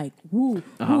Mandalorian and I'm like, who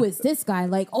is this guy?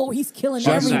 Like, oh, he's killing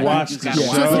Just everybody. watch You the gotta show.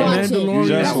 watch Just it. watch it. Mandalorian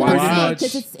Just That's what I'm saying, watch.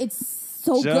 'cause it's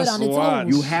so good Just on its watch.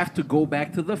 own. You have to go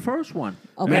back to the first one.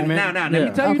 Okay. And now, let me Yeah.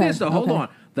 tell you Okay, this, though. Hold okay. on.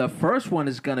 The first one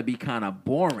is going to be kind of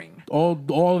boring. All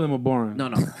of them are boring.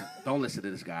 No. Don't listen to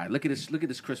this guy. Look at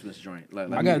this Christmas joint.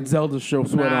 Like, I got Zelda show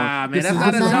sweat on. Nah, man, This that's is-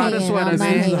 not this a is- Zelda hating, sweater, I'm not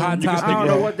man. This is a hating. hot I topic, don't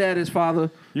know bro. what that is,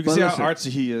 Father. You can But see listen, how artsy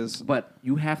he is. But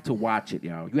you have to watch it,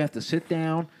 y'all. You have to sit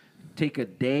down, take a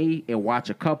day, and watch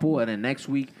a couple, and then next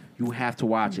week you have to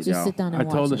watch it, Just y'all. sit down I and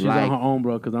told her watch she's it. Like- on her own,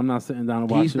 bro, because I'm not sitting down and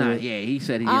watching He's not. it. Yeah, he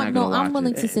said he's not going to No, watch I'm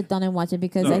willing it. to sit down and watch it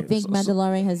because I think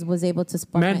Mandalorian was able to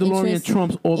spark my Mandalorian interest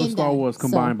trumps all the in Star that. Wars So-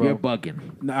 combined, bro. You're bugging.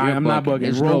 Nah, You're I'm not bugging.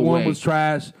 There's Rogue no One way. was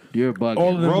trash. You're bugging.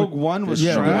 All of them Rogue One was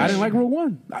yeah, trash. I didn't like Rogue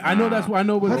One. I know that's why I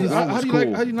know what How do this you, how, was do you cool.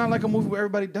 like? How do you not like a movie where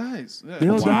everybody dies? Yeah. They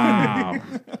all Wow.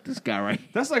 This guy right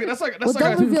That's like Well,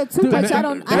 don't reveal too much. I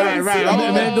don't see Right.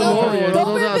 that. Mandalorian.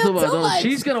 Don't reveal too much.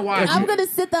 She's going to watch I'm it. gonna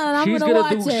sit down and I'm She's gonna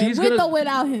gonna watch do- it she's with gonna- or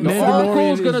without him. The Mandalorian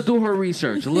Oracle's is- going to do her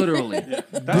research, literally.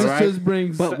 This Right? just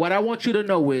brings But what I want you to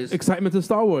know is excitement to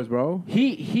Star Wars, bro.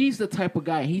 he's the type of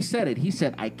guy. He said it. He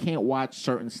said I can't watch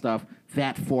certain stuff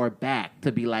that far back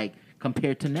to be like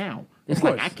compared to now. It's Of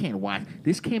like course. I can't watch.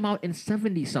 This came out in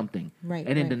 70 something, Right,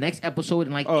 And then right. the next episode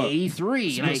in like Oh.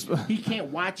 83. Like he can't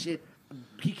watch it.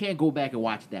 He can't go back and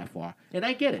watch that far. And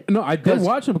I get it. No, I did 'Cause-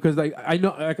 watch them because like I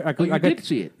know I Oh, you I did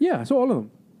see it? Yeah, I saw all of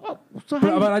them. Oh, so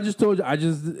how But you- I just told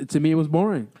you, to me it was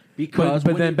boring. Because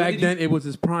but when then did- back when did you- then it was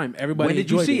his prime. Everybody When did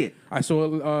you enjoyed see it? I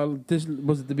saw this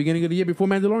was at the beginning of the year before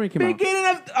Mandalorian came out. beginning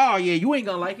of. Oh yeah, you ain't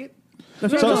gonna like it.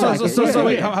 That's You what ain't I'm gonna saying. like it. Yeah,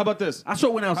 wait. yeah. How about this? I saw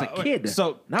it when I was a Wait, kid.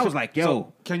 So and I was like, yo.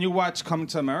 so can you watch Coming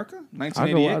to America? I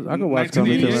 1988. could watch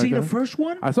Coming to Did you see America. the first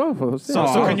one? I saw it first. So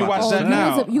can you watch that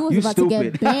now? You was You about to get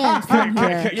stupid. banned from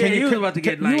here. Yeah, you was about to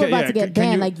get You were like. about to get can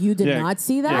banned. you- Like you did yeah, not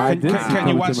see that. Yeah, I can, did can, see can you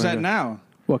Coming to watch that America. now?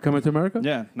 What, Coming to America?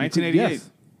 Yeah, 1988.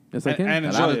 Yes, I can. And And I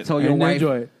enjoy would it. tell your and wife.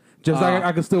 enjoy it. Just like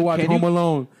I can still watch can Home you-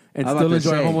 Alone and I was still about to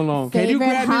enjoy say, Home Alone. Can you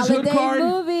Favorite grab his hood holiday card?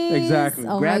 movies. Exactly.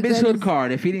 Oh, Grab my his hood goodness.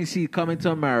 card if he didn't see Coming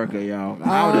to America, yo.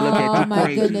 I would have looked at Oh you my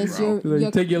crazy, goodness, bro. you're,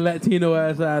 Like, take your Latino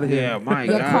ass out of here. Yeah, my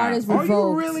Your God. card is Are you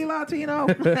revoked. really Latino?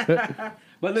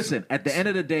 But listen, at the end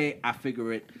of the day, I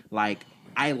figure it like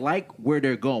I like where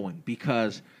they're going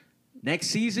because next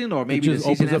season or It maybe the just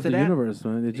season opens up after the that. universe,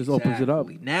 man. It just opens it up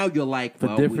Exactly. Now you're like, for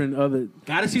well, different other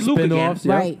gotta see Luke again. spin-offs,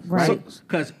 yeah. Right.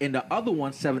 Because in the other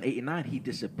one, 7, 8, and 9, he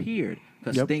disappeared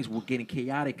because Yep. things were getting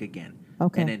chaotic again.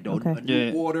 Okay, And then okay. a new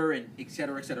Yeah. order and et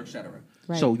cetera, et cetera, et cetera.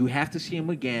 Right. So you have to see him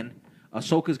again.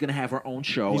 Ahsoka's gonna have her own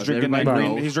show. He's as drinking that everybody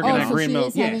green. knows. He's drinking Oh, that so green she milk.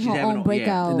 is Yeah, having she's her having own her-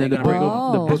 breakout. And then the They're book, gonna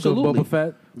of, the Oh. book Absolutely. of Boba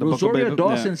Fett. The Book of Rosario Boba-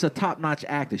 Dawson's a top-notch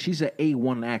actor. She's an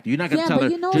A1 actor. You're not gonna Yeah, tell but her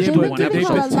you know, just they do were one giving they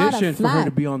her a episode. lot of petitioned for her flack.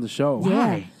 to be on the show.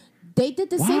 Why? They did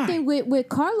the Why? same thing with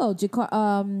Carlo,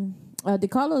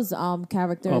 DiCarlo's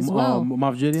character as well.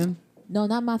 Moff Gideon. No,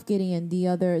 not Moff Gideon. The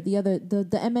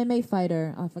MMA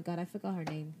fighter. I forgot her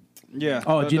name. Yeah.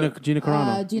 Oh, The- Gina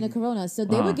Carano. Gina Carano. So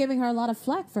they were giving her a lot of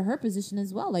flack for her position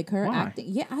as well, like her Why? acting.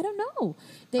 Yeah, I don't know.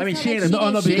 They I mean, felt she like ain't-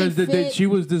 No, didn't because fit. she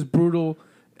was this brutal.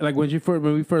 Like when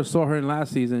we first saw her in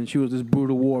last season, she was this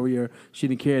brutal warrior. She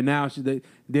didn't care. Now they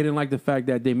didn't like the fact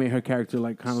that they made her character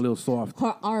like kind of a little soft.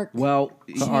 her arc. Well,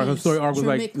 Her story arc was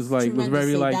like was very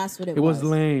tremendously, like that's what it was was.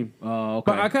 lame. oh,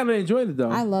 okay. But I kind of enjoyed it though.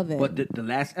 I love it. But the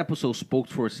last episode spoke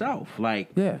for itself.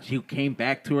 Like, Yeah. she came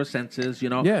back to her senses, you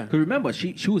know? Yeah. 'Cause remember,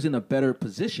 she was in a better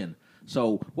position.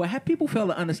 So what have people fail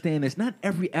to understand is not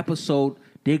every episode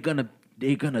they're gonna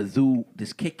do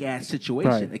this kick-ass situation,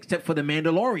 Right. except for the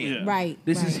Mandalorian. Yeah. Right.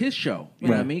 This right. is his show. You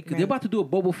know what I Right. mean? Because Right. they're about to do a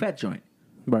Boba Fett joint.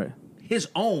 Right. His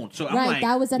own. So I'm Right, like,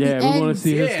 that was at Yeah, the we end. wanna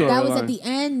see his Yeah. That was storyline. at the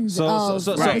end So- of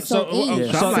so- episode so- 8.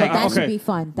 Yeah. So I'm like, that okay. should be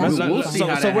fun. That We'll- should be we'll fun. see how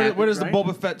that where happens, does the right?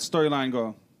 Boba Fett storyline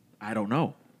go? I don't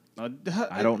know.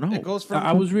 I don't know. It goes from.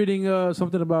 I was reading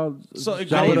something about So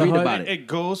it I goes, didn't read about it. it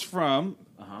goes from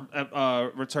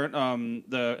return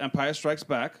the Empire Strikes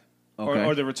Back Okay.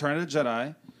 or the Return of the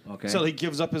Jedi. Okay. So he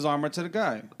gives up his armor to the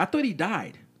guy. I thought he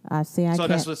died. I see. I So can't.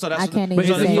 that's what- so that's I what- can't But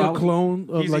even isn't say. he a So- clone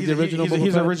of like the original Boba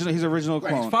he's Fett? original. He's original Right,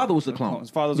 clone. his father was the clone. His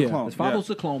father's Yeah. a clone. His father yeah. was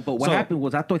the clone, but what So- happened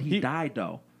was I thought he he- died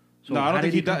though. So No, I how don't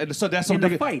think did he died. So that's in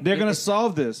something the fight. they're gonna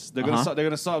solve this. They're Uh-huh. gonna they're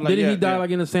gonna solve. Like, Didn't he yeah, die yeah. like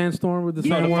in a sandstorm with the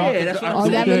Yeah, sun? yeah, that's what Oh,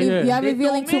 I'm y'all saying. really, yeah. y'all They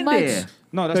revealing threw too him in much. there.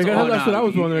 No, that's Hey, the guys, oh, that's what I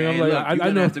was wondering. I'm Hey, like, look, I you're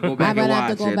gonna know. have to go back I'm gonna and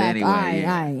have to watch go it back. anyway. Aye,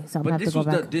 yeah. aye. So I'm But gonna have this to was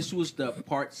go back. this was the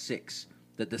part 6.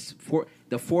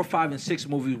 The 4, 5, and 6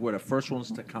 movies were the first ones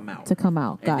to come out. Got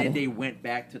and then it. they went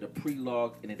back to the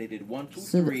prelogue, and then they did 1, 2,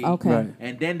 So, 3, okay. Right.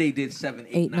 and then they did 7,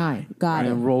 8, 8, 9. Got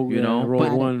And it. Rogue, You know, Rogue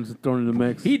but- One's thrown in the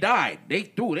mix. He died.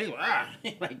 They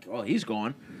like, oh, he's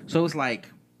gone. So it's like,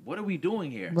 what are we doing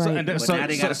here? Right. and then- But so- now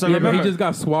they so- gotta so yeah, but he remember- just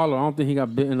got swallowed. I don't think he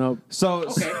got bitten up. So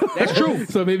Okay, that's true.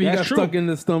 So maybe he That's got true. stuck in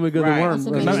the stomach of Right. the worm.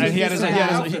 So That's maybe not- and he had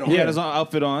his own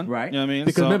outfit on. Right. You know what I mean?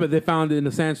 because So- remember they found it in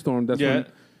the sandstorm. That's Yeah. when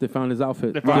they found his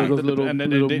outfit. They found Those it, little, and then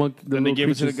little they, monkey, the then they little gave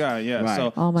it to the creatures. guy. Yeah. Right.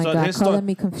 So, Oh my so God, his color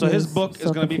me So his confused. book is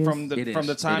So going to be from It from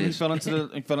the is. time It he is. fell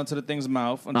into the thing's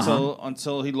mouth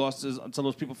until he lost his until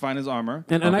those people find his armor.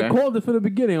 And I Okay. called it from the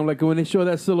beginning. I'm like, when they show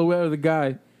that silhouette of the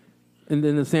guy in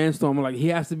the sandstorm, I'm like, he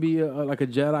has to be like a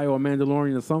Jedi or a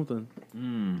Mandalorian or something.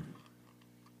 Because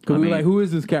we were mean- like, who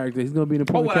is this character? He's going to be an Oh,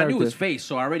 important well, I character. knew his face,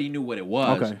 so I already knew what it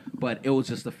was. Okay. But it was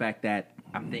just the fact that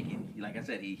I'm thinking, like I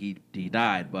said, he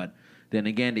died. But then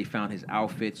again, they found his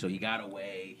outfit, so he got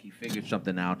away. He figured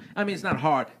something out. I mean, it's not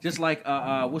hard. Just like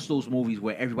what's those movies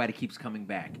where everybody keeps coming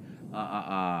back?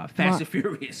 Fast and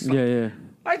Furious. Yeah, yeah.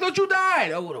 I thought you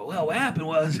died. Oh, well, what happened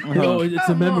was. Oh, it's a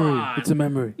Come memory. on. It's a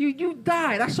memory. You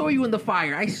died. I saw you in the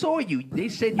fire. I saw you. They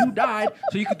said you died,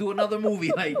 so you could do another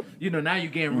movie. Like, now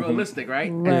you're getting realistic, right?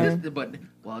 And Right.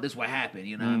 but this what happened.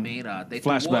 You know what I mean? They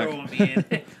Flashback. threw water on me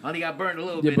and only got burned a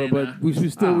little Yeah, bit. but and, we're I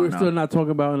still don't know. not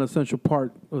talking about an essential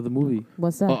part of the movie.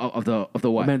 What's that? of the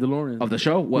what? Mandalorian. Of the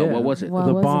show? What Yeah. what was it? What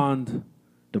the was it? bond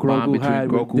The Grogu bond between had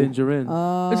Grogu. with Din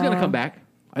Djarin. It's gonna come back.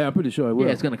 I'm pretty sure it will.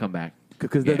 Yeah, it's gonna come back.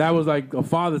 Because Yeah. that was like a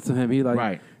father to him. He like,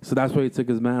 Right. So that's why he took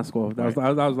his mask off. That was Right.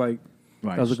 I was like,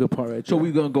 Right. that was a good part right So there.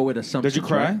 we're gonna go with assumptions. Did you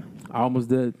cry? right? I almost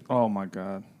did. Oh my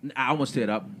god. I almost teared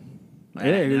up. Yeah,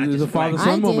 it was a father I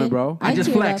son did. moment, bro. I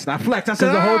just teared flexed. up. I flexed. I said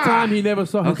Because the whole "Ah!" time he never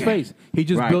saw his Okay. face. He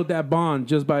just Right. built that bond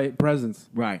just by presence.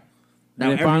 Right.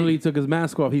 And then finally he took his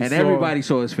mask off. He and saw, everybody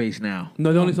saw his face now.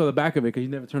 No, they only saw the back of it because he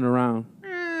never turned around.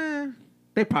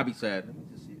 They probably said,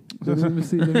 Let me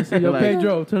see. Yo, Like-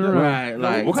 Pedro, turn around. right,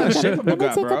 like, What kind of shape up you Let me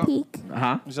got, take a bro? peek.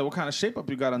 huh? You said what kind of shape up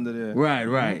you got under there? Right,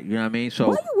 right. You know what I mean? So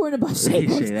Why are you worried about shape?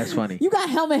 Shit, that's funny. You got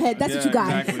helmet head. That's what you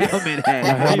got. Exactly. helmet head,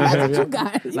 That's what you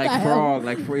got. You like got helmet. frog,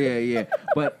 like yeah.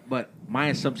 But my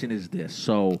assumption is this: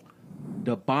 so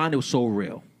the bond was so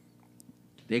real.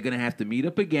 They're gonna have to meet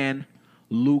up again.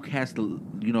 Luke has to,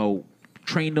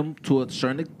 train them to a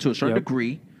certain Yep.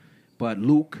 degree, but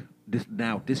Luke.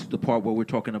 This is the part where we're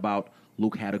talking about.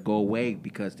 Luke had to go away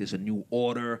because there's a new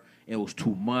order. It was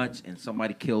too much, and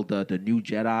somebody killed the new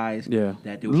Jedi's Yeah.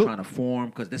 that they were Luke- trying to form.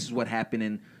 Because this is what happened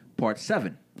in Part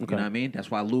 7. Okay. You know what I mean? That's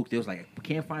why Luke. They was like, we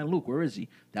can't find Luke. Where is he?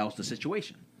 That was the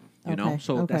situation. You know, Okay,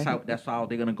 so that's how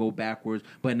they're gonna go backwards.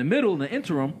 But in the middle, in the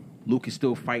interim, Luke is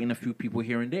still fighting a few people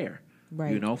here and there.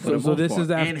 Right. You know, for So, the so most this part.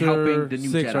 is after and helping the new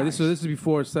 6, Jedi. right? So this is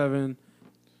before 7,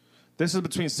 This is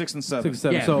between 6 and 7. 6,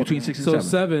 7. Yeah, so between 6 and so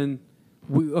 7.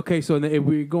 Okay, so if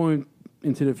we're going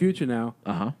into the future now,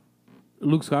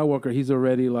 Luke Skywalker, he's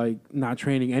already like not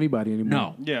training anybody anymore.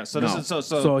 No. Yeah. So No. this is so.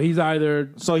 So he's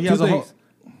either So he two has a whole- things.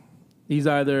 He's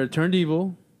either turned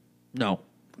evil, No.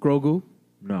 Grogu.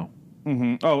 No.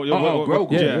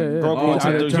 Grogu. Yeah, yeah, yeah. Grogu Oh, went to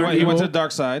okay. the- Turned he went to evil. the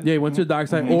dark side. Yeah, he went to the dark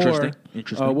side. Interesting. Or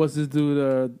Interesting. what's this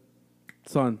dude?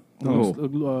 Son. Who?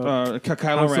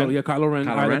 Kylo Han Solo. Ren. Yeah, Kylo Ren.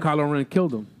 Kylo Either Ren? Kylo Ren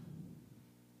killed him.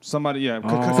 Somebody, yeah.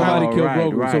 Somebody killed right,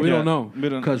 Grogu, right. so we Yeah. don't know. We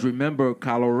don't- Because remember,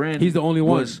 Kylo Ren. He's the only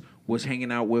one. Was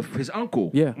hanging out with his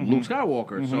uncle. Yeah. Luke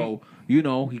Skywalker. So you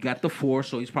know he got the Force,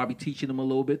 so he's probably teaching him a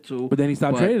little bit too. But then he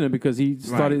stopped training him because he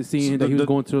started seeing that he was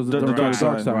going to the dark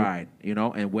side. Right. You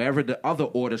know, and wherever the other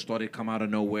order started to come out of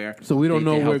nowhere. So we don't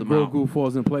they know where held him out. Grogu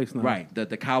falls in place now. Right. The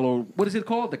Kylo. What is it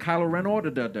called? The Kylo Ren order.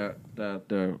 The Black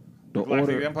order.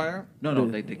 Fleet Empire?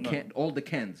 No. Ken, all the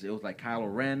Kens. It was like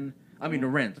Kylo Ren. I mean the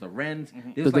Rens. The Rens.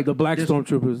 The black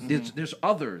stormtroopers. There's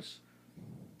others.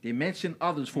 They mentioned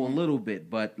others for a little bit,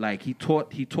 but like he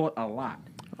taught a lot.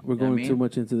 We're You know what I going mean? too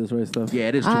much into this right stuff. Yeah,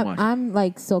 it is too much. I'm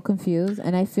like so confused,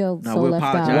 and I feel No, so we left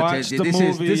apologize. out. Watch the This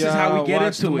movie. is how we get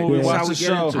watch the into it. movie, This is watch how the we get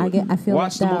show. into it. I feel Watch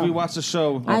left the out. movie. Watch the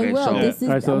show. I Okay, will. so- This is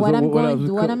Alright, so what I'm what going. else?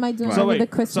 What am I doing So over wait, the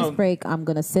Christmas so- break? I'm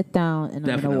gonna sit down and I'm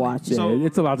Definitely. gonna watch it. So- Yeah,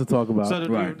 it's a lot to talk about. So,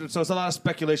 Right. so it's a lot of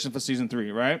speculation for season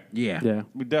 3, right? Yeah. yeah.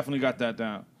 We definitely got that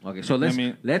down. Okay, so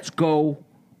let's go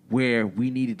where we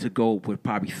needed to go with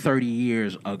probably 30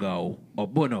 years ago, or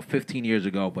well, no, 15 years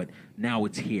ago, but now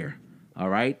it's here. All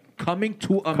right, coming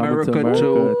to America, America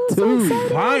too. too.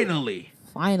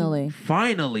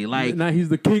 Finally, like Now he's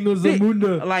the king of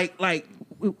Zamunda. like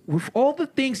with all the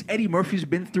things Eddie Murphy's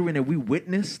been through and that we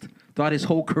witnessed throughout his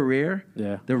whole career.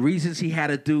 Yeah. The reasons he had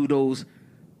to do those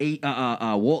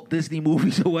Walt Disney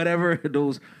movies or whatever.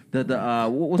 Those what's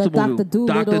The the movie? Dr.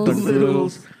 Dolittles.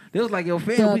 Dolittles. They was like, yo,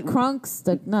 fam, The Crunks,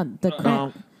 the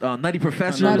Nutty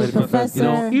Professor. Nutty Professor. You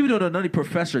know, even though the Nutty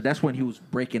Professor, that's when he was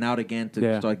breaking out again to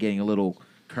Yeah. start getting a little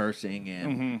cursing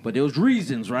and. But there was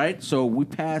reasons, right? So we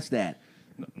passed that.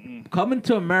 Coming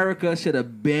to America should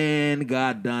have been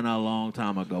got done a long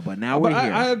time ago, but now we're But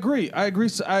here. I agree. I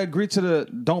agree to the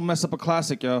don't mess up a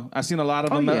classic, yo. I seen a lot of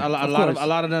them. yeah, a of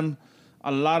lot of them.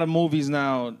 A lot of movies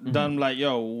now done like,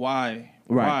 yo, why?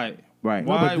 Right. Right.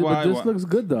 No, Why? but this looks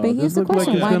good though. But this here's the looks like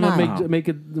question, it's why gonna not? make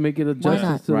it a Why not?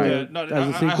 justice to Right. the, Yeah, no, as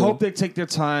a sequel. I hope they take their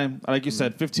time. Like you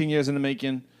said, 15 years in the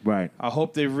making. Right. I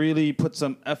hope they really put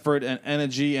some effort and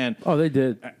energy and Oh, they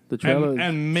did. The trailer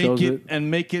and make shows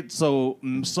it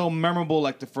so memorable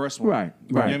like the first one. Right.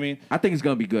 You know Right. what I mean? I think it's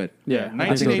gonna be good. Yeah, I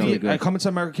think it's gonna be 1988. good. Coming to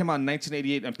America came out in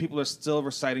 1988, and people are still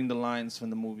reciting the lines from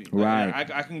the movie. Like,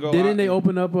 Right. I can go. Didn't they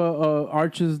open up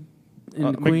Arches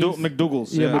in Queens?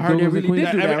 McDougal's. Yeah, Yeah. I heard they McDougal's in really Queens.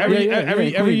 did do that,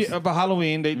 right? Every Queens. for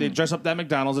Halloween they dress up that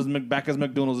McDonald's as back as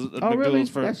McDonald's Oh, really?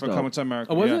 for That's dope. coming to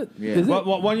America. Oh, was yeah. it? Yeah. Is it?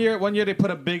 Well, one year they put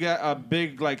a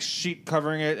big like sheet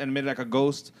covering it and made it like a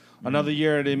ghost. Another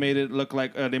year they made it look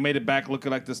like they made it back looking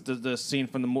like the scene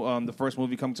from the first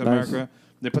movie Coming to Nice. America.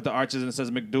 They put the arches and it says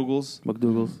McDougal's.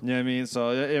 McDougal's. You know what I mean? So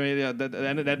I mean, yeah, that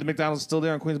the McDonald's is still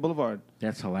there on Queens Boulevard.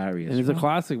 That's hilarious. And it's a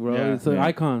classic, bro. Yeah. It's an Yeah.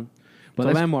 icon. But It's a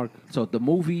let's- landmark. So the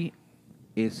movie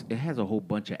it has a whole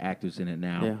bunch of actors in it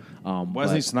now. Yeah.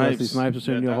 Wesley but, Snipes. Wesley Snipes,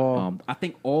 Arsenio Hall. I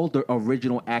think all the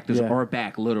original actors Yeah. are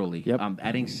back, literally. Yep.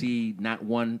 I didn't see not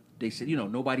one. They said,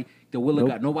 nobody. The will of Nope.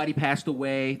 God. Nobody passed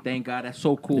away. Thank God. That's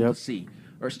so cool Yep. to see.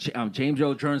 Or James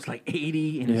Earl Jones like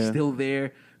 80 and he's Yeah. still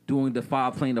there doing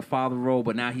playing the father role,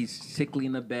 but now he's sickly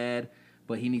in the bed.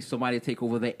 But he needs somebody to take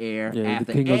over the air Yeah, the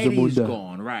after king of Eddie's Zamunda.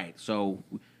 gone. Right. So,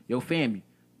 yo, fam,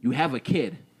 you have a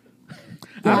kid.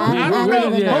 I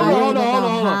don't even yeah. know- I Hold don't even on, know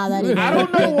hold on. how that even I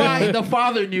don't know happened. why the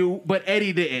father knew, but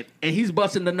Eddie didn't, and he's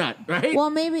busting the nut, right? Well,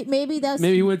 maybe that's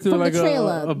Maybe he went to from like the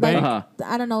trailer. a bank. Uh-huh.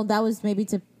 I don't know. That was maybe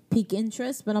to pique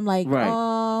interest, but I'm like, Right.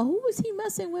 who was he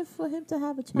messing with for him to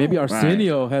have a child? Maybe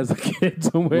Arsenio has a kid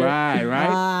somewhere. Right, right.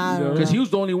 Uh, Because he was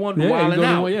the only one Yeah, he's wilding the only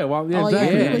out. one. Yeah, well, yeah, oh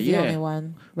exactly. yeah, Yeah, he was yeah. the only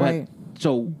one. But Right.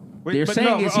 so Wait, they're but saying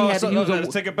no, is he had to use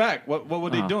let's take it back. What were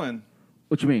they Uh-huh. doing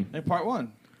What you mean? in part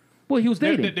one? Well, he was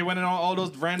dating. They went on all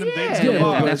those random yeah, dates. in the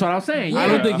bar. that's what I was saying. I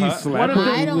don't think he Uh-huh. slept with,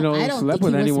 I don't slept think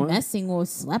with he was anyone. messing or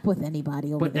slept with anybody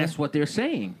over But there. that's what they're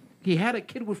saying. He had a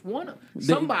kid with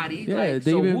somebody. Yeah, like,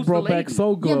 they so even who's brought the back lady?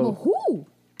 Soul yeah, Glow. but who?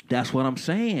 That's what I'm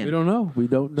saying. We don't know. We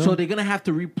don't know. So they're gonna have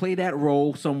to replay that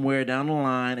role somewhere down the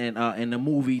line and in the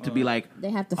movie to be like, They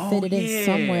have to oh, fit it in yeah,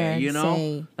 somewhere and you know,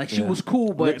 say- like she was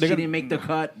cool, but They're she gonna- didn't make the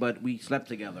cut, but we slept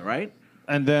together, right?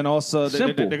 And then also,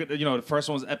 Simple. you know, the first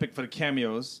one was epic for the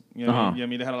cameos. You know, what I mean? You know what I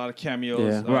mean? They had a lot of cameos.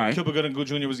 Yeah. Right. Cuba Gooding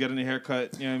Jr. was getting a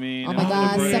haircut. You know what I mean? Oh my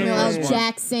God, Brady Samuel was L. one.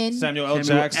 Jackson. Samuel L.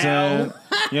 Samuel Jackson. L. You know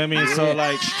what I mean? So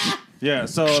like, yeah.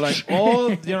 So like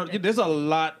all you know, there's a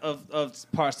lot of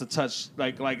parts to touch.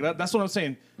 Like that's what I'm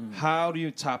saying. How do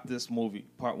you top this movie?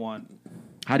 Part one.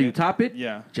 How do you top it?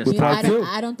 Yeah. Just With top part it. two.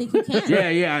 I don't think you can.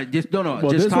 Yeah. Just no. Well,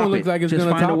 just this top one looks it. like it's just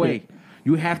gonna find a top way. it.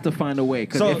 You have to find a way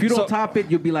because So- if you don't so- top it,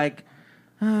 you'll be like,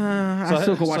 I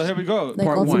still can watch. So here we go. Like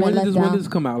Part ultimate one. when did letdown. this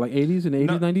come out? Like 80s and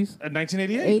 80s, 90s?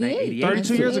 1988. 88.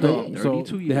 32 years ago. 88. So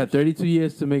 32 they had years. 32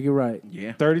 years to make it right.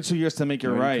 Yeah. 32 years to make it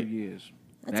 32 right. years.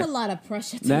 That's a lot of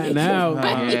pressure to Now, make now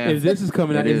Yeah. if this is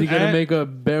coming out, It is he is. going to And- make a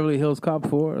Beverly Hills Cop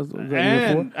 4? Is that year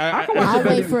And four? I can watch I'll the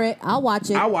Beverly- wait for it. I'll watch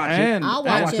it. I watch and it. I'll I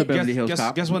watch watch it. the Beverly Hills guess,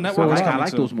 Cop. guess what So network is I coming like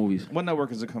to? those movies. What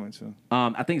network is it coming to?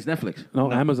 I think it's Netflix.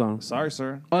 No, Amazon. Sorry,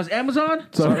 sir. Oh, it's Amazon.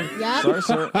 Sorry. Yep. Sorry,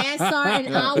 sir. Ansar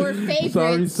and our favorites.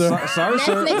 Sorry, sir. Sorry,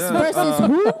 sir. Netflix Yeah. versus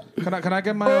who? Can I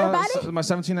get my Everybody? my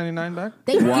 $17.99 back?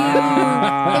 Thank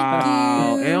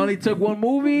Wow. you. It only took one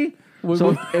movie. Wait, So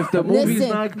wait. if the movie's Listen.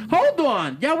 not, hold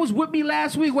on, y'all was with me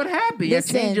last week. What happened? You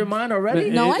Listen. changed your mind already?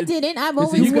 No, It- I didn't. I've listen,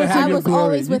 always you can have I your was glory.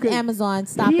 always You with can- Amazon.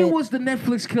 Stop He it. was the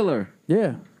Netflix killer,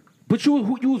 Yeah. but you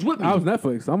was with me. I was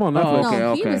Netflix. I'm on Oh, Netflix. okay,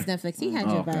 no, he okay. was Netflix. He had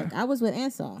your Okay. back. I was with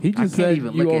Ansar. He I just can't said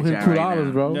even you look owe at him y'all $2, right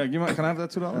now. bro. Yeah, can I have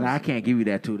that $2? And I can't give you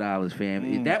that $2, fam.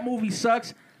 If that movie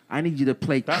sucks, I need you to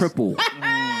play triple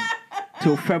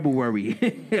till February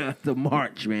to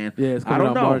March, man. Yeah, it's I coming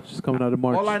don't out know. March. It's coming out in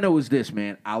March. All I know is this,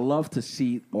 man. I love to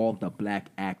see all the black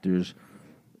actors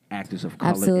of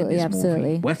color Absolutely, in this absolutely.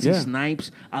 movie. Wesley Yeah.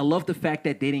 Snipes. I love the fact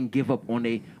that they didn't give up on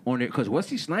their because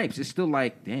Wesley Snipes is still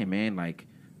like, damn, man. Like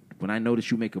when I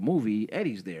notice you make a movie,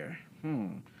 Eddie's there.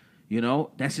 You know,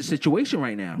 that's his situation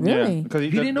right now. Really? Yeah, because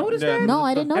You didn't notice that? No,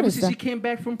 I didn't Ever notice since he that. came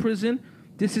back from prison,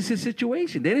 this is his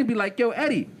situation. They didn't be like, yo,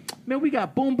 Eddie, man, we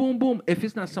got boom, boom, boom. If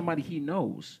it's not somebody he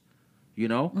knows, you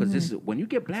know, because this is when you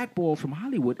get blackballed from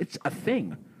Hollywood, it's a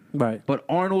thing. Right. But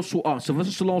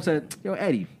Sylvester Stallone said, yo,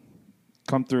 Eddie,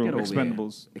 Come through. get over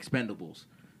Expendables. here. Expendables.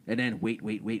 And then wait.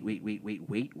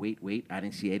 I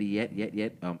didn't see Eddie yet.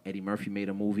 Eddie Murphy made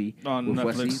a movie On with Netflix.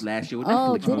 Wesley last year with Oh,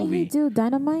 Netflix didn't movie. he do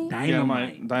Dynamite?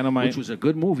 Dynamite. Which was a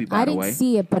good movie, by I the didn't way.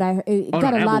 see it, but it Oh,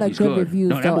 got no, a that lot of movie's good good. reviews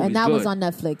No, that though, movie's and that was good. on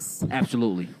Netflix.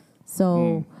 Absolutely.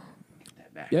 So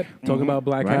Yep. Talking about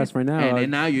Black Cast right now. And then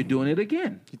now you're doing it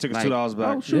again. He took his Like, $2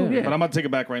 back. Oh, shoot, Yeah. yeah. But I'm about to take it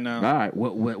back right now. All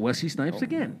right, Wesley Snipes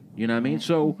again. You know what I mean?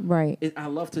 So Right. I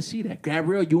love to see that.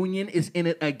 Gabrielle Union is in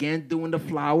it again doing the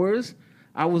flowers.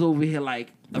 I was over here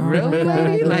like, really?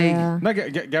 my God, Like, yeah. Not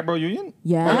Gabrielle Union?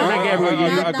 yeah. not Gabrielle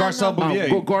Union. Garcelle Bouvier.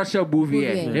 Garcelle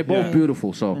Bouvier. Bouvier. They're both Yeah.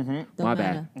 beautiful, so my Don't bad.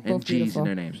 matter. And Both G's beautiful. in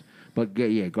their names. But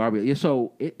yeah, Gabrielle. Yeah,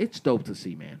 so it's dope to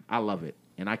see, man. I love it.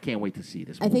 And I can't wait to see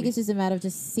this I movie. think it's just a matter of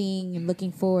just seeing and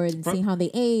looking forward and seeing how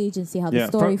they age and see how Yeah,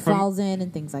 the story from- falls in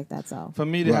and things like that. So For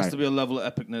me, there has Right. to be a level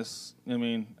of epicness. You know what I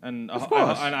mean, and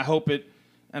course. I hope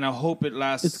it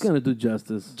lasts. it's going to do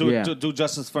justice. do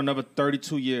justice for another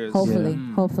 32 years. hopefully,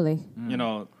 hopefully, You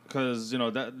know, because you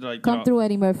know that like come you know, through,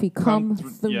 Eddie Murphy. Come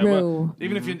through. Yeah, well,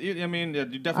 even if you, I mean, yeah,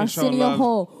 you definitely show Arsenio love,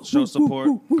 Hall. show support.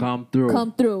 Come through.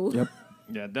 Come through. Yep.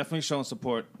 Yeah, definitely showing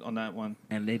support on that one.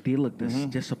 And they look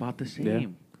just about the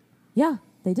same. Yeah,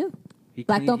 they do. He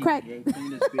Black don't crack. He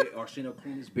cleaned his beard, Arsenio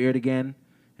cleaned his beard again,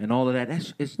 and all of that.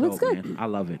 It's Looks dope, good. man. I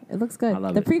love it. It looks good. I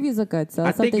love The it. previews look good, so I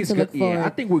it's think something it's to good. look forward. Yeah, I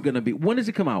think we're gonna be. When does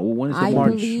it come out? Well, when is the I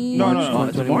March. believe. No, March.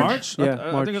 Is it March? March? Yeah,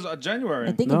 I March. think it's January.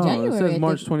 I think No, in January. it I says think-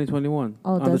 March 2021.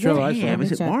 Oh, on the does trailer it? I saw. Damn,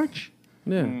 is it Check. March?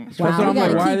 Yeah. Wow, That's why we I'm like,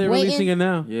 gotta why are keep they waiting. releasing it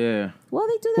now? Yeah. Well,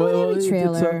 they do that Well, with every it's a-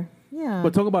 trailer. Yeah.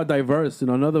 But talk about diverse.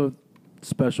 Another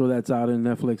special that's out in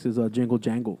Netflix is Jingle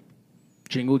Jangle.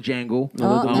 Jingle Jangle.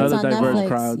 Oh, another that's on diverse Netflix.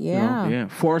 crowd. you know. Yeah. Yeah.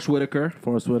 Forrest Whitaker.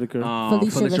 Forrest Whitaker.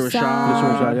 Felicia Felicia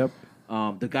Rashad. Rashad,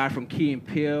 yep. The guy from Key and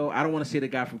Peele. I don't want to say the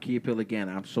guy from Key and Peele again.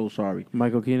 I'm so sorry.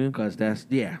 Michael Keaton. Because that's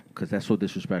so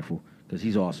disrespectful. Because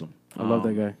he's awesome. I love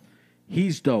that guy.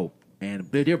 He's dope, and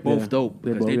they're both Yeah, dope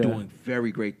they're because both, they're yeah. doing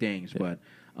very great things. But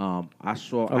I I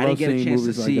didn't love get a seeing chance to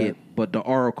movies like see that. it. But the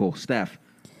Oracle, Steph,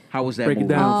 how was that Break it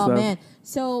movie? down. Oh so- man!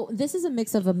 So this is a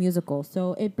mix of a musical.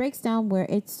 So it breaks down where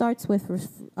it starts with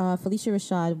Felicia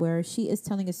Rashad, where she is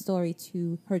telling a story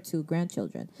to her two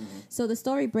grandchildren. So the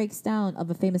story breaks down of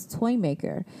a famous toy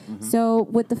maker. So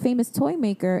with the famous toy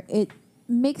maker, it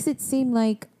makes it seem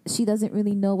like she doesn't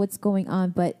really know what's going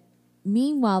on, but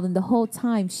meanwhile, in the whole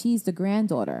time, she's the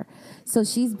granddaughter. So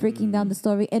she's breaking down the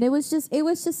story. And it was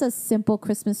just a simple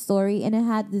Christmas story. And it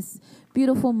had this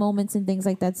beautiful moments and things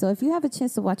like that. So if you have a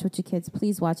chance to watch with your kids,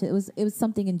 please watch it. It was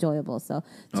something enjoyable. So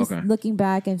just looking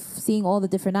back and seeing all the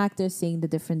different actors, seeing the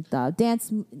different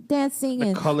dancing The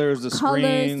and colors, the the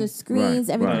screens. screens,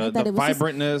 everything like that. The It was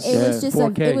vibrantness. Just, it was just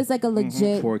 4K. it was like a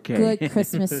legit 4K. good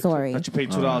Christmas story. That you pay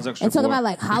 $2 extra And talking for. about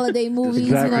like holiday movies,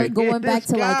 Exactly. going back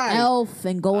This to guy. like Elf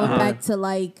and going back to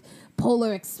like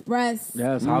Polar Express.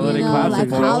 Yes, holiday like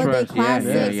classics. holiday Express. Yeah,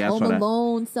 classics, yeah, I saw Home that.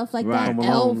 Alone, stuff like Right. that. Home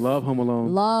Elf, Alone. Love Home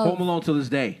Alone. love. Home Alone to this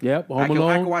day. Yep, Home I can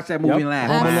Alone. watch that movie and laugh.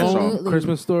 Absolutely.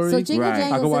 Christmas Story. So Jingle Right. I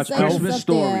Jangle can watch is Christmas up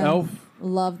Story. there. Elf.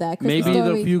 Love that. Christmas Maybe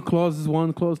Story. the few clauses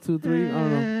 1, clause 2, 3. I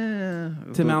don't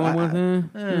know. Tim Allen was in.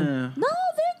 No,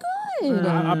 they're good.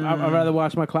 I'd rather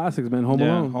watch my classics, man. Home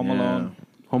Alone. Home Alone.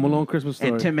 Home Alone Christmas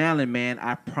Story. And Tim Allen, man,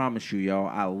 I promise you, y'all,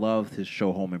 I loved his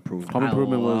show Home Improvement. Home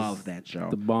Improvement I was love that show.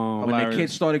 the bomb. When the Hilarious.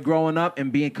 kids started growing up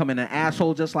and becoming an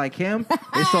asshole just like him,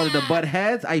 they started to butt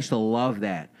heads. I used to love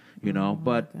that, you know.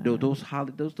 But those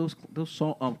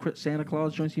Santa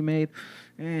Claus joints he made,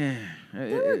 They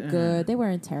were good. They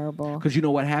weren't terrible. Because you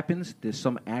know what happens? There's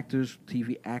some actors,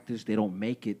 TV actors, they don't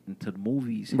make it into the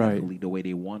movies Right. heavily the way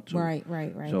they want to. Right.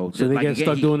 So, So they get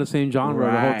stuck doing the same genre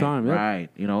the whole time. Yep. Right.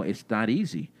 You know, it's not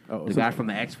easy. Oh, The so- guy from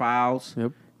the X-Files,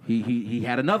 Yep. he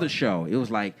had another show. It was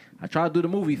like, I tried to do the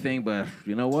movie thing, but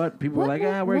you know what? People were like,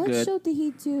 we're what good. show did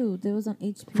he do? There was on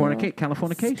HBO.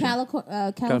 Californication.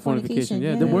 Californication.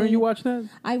 Yeah. Yeah. Weren't you watching that?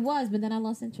 I was, but then I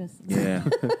lost interest. Yeah.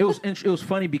 it was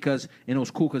funny because, and it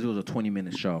was cool because it was a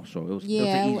 20-minute show. So it was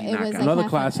Yeah, an easy it was knockout. like Another half-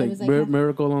 classic. it was like half-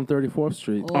 Miracle on 34th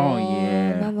Street. Oh,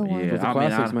 yeah. Another one. Yeah. Those are I mean,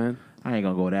 classics, man. I ain't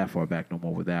going to go that far back no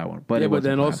more with that one. But Yeah, it was but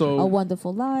then a classic. A also,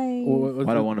 Wonderful Life.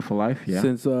 What a Wonderful Life. Yeah.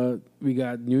 since we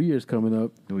got New Year's coming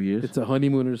up, New Year's. it's a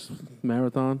honeymooners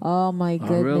marathon. Oh my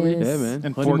goodness. really? Yeah, man.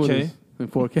 In Honeymooners. In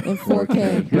 4K. In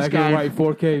 4K. Black guy- and white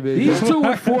 4K, baby. These two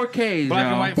with 4Ks, Black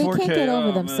y'all. and white They 4K. can't get over oh,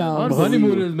 man. themselves.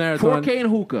 Honeymooners marathon. 4K and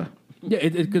hookah. Yeah,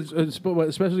 because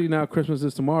especially now Christmas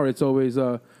is tomorrow. It's always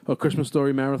a Christmas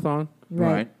story marathon.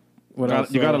 Right. What Gotta-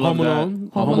 else? you gotta love Home that.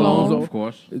 Alone. Home Alone. Of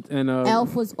course. And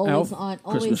Elf was always Elf. on,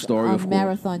 Christmas always Story, on of course.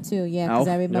 marathon too. Yeah, because Elf.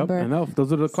 I Yep, remember and Elf.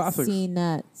 Those are the classics. seeing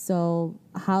that. So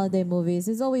holiday movies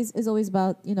is always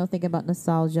about thinking about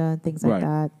nostalgia and things like Right.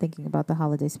 that, thinking about the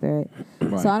holiday spirit.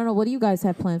 Right. So I don't know, what do you guys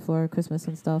have planned for Christmas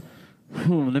and stuff?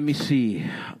 Let me see.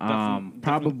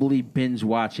 Probably binge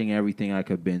watching everything I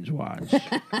could binge watch.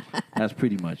 That's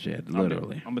pretty much it,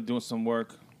 literally. I'm doing some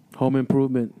work. Home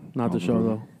Improvement, not the show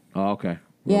though. Oh, okay.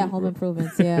 Yeah, home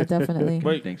improvements. Yeah, definitely.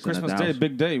 Wait, Thanks, Christmas and a Day, thousand.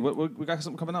 big day. What we got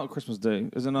something coming out Christmas Day?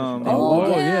 Isn't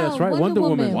Oh, yeah, that's right. Wonder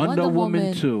Woman. Wonder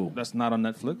Woman 2. that's not on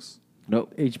Netflix?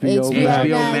 Nope. HBO, HBO Max. HBO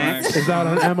Max. Max. It's not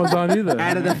on Amazon either.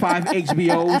 Out of the 5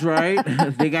 HBOs,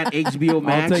 right? They got HBO I'll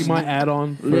Max. take my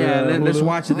add-on. for, Yeah, let's Hulu.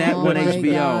 watch that Oh one my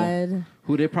HBO. God.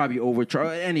 Who they probably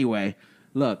overcharge. Anyway,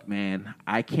 look, man,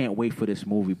 I can't wait for this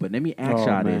movie. But let me ask Oh,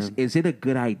 y'all man. this: is it a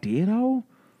good idea though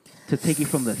to take it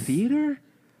from the theater?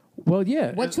 Well,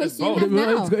 yeah. What choice do you both. have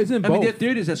now? It's in I mean, both. there are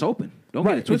theaters that's open. Don't get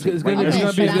Right. it twisted. It's gonna- Right. it's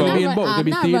gonna be- but I'm in not both. run- There'll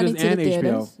be I'm not theaters running to the and theaters.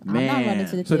 HBO. I'm not running to the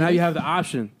theaters. So now you have the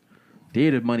option.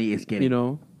 Theater money is getting You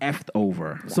know, effed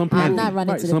over. some people, I'm not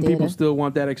running to the some people theater. still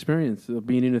want that experience of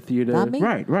being in a theater. Not me.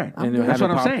 Right, right. I'm And good. they're That's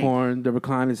having what I'm saying. popcorn, the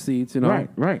recliner seats, you know. Right,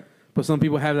 right. But some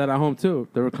people have that at home too.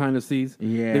 The recliner seats.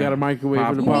 Yeah. They got a microwave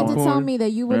for the You mean popcorn. to tell me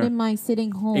that you wouldn't Yeah. mind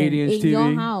sitting home 80-inch in your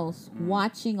TV. house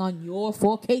watching on your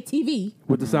 4K TV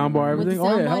with the soundbar, with the everything. soundbar Oh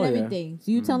yeah, and hell yeah. everything?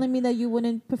 So you telling me that you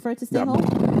wouldn't prefer to stay Yeah.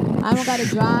 home? I don't gotta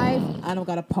drive. I don't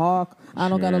gotta park. I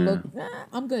don't gotta Yeah. look.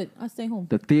 I'm good. I stay home.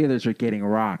 The theaters are getting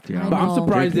rocked, you know. I But I'm know.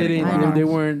 surprised They're they getting didn't. rocked. They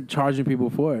weren't charging people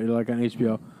for it, like on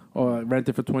HBO or rent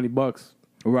it for $20.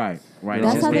 Right, right.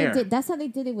 That's It's how there. they did. That's how they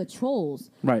did it with Trolls.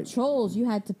 Right. Trolls, you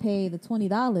had to pay the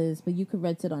 $20, but you could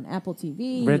rent it on Apple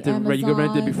TV. Rent it, Amazon, you can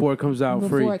rent it before it comes out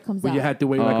free. Before it comes but you out. had to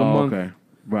wait like a Oh, month, okay.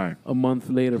 Right. a month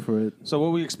later for it. So what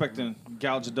are we expecting?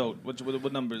 Gal Gadot.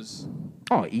 What numbers?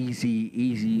 Oh,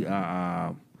 easy.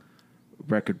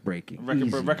 Record breaking.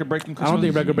 Record breaking. I don't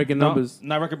think record-breaking numbers.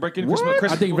 Not record breaking. What?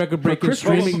 I think record-breaking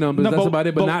Christmas- streaming numbers. That's about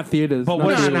it, but not theaters. But Not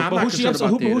what- theaters. Nah, I'm but not who's she up? concerned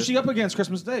about Who's theaters. she up against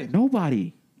Christmas Day?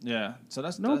 Nobody. Yeah. So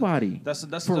that's Nobody. That's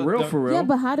For real. Yeah,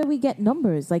 but how do we get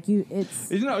numbers? Like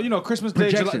it's You know, Christmas Day,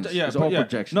 Projections. July, yeah, It's all yeah.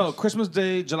 projections. No, Christmas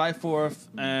Day, July 4th,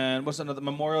 and what's another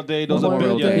Memorial Day? Those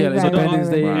Memorial are big, Day, Yeah, right, Independence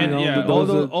right, Day. right, and You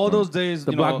know, yeah, all those days,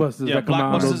 the you know, blockbusters yeah, that come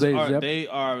out on those blockbusters days, are yep. they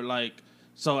are like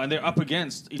and they're up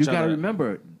against each You other. got to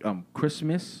remember,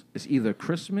 Christmas is either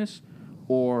Christmas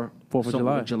or 4th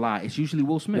of July. It's usually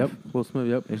Will Smith. Yep, Will Smith.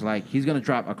 Yep. It's like he's gonna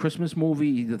drop a Christmas movie.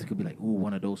 Either it could be like, ooh,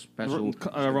 one of those special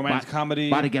romantic comedy.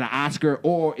 about to get an Oscar,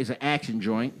 or it's an action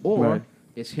joint, or Right.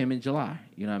 it's him in July.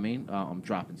 You know what I mean? I'm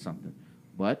dropping something,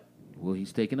 but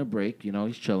he's taking a break. You know,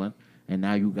 he's chilling, and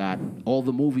now you got all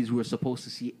the movies we were supposed to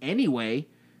see anyway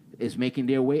is making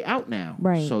their way out now.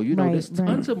 Right, So you know, right, there's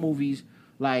tons right. of movies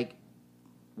like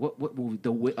what movie?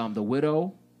 The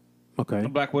Widow. Okay.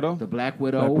 Black Widow. The Black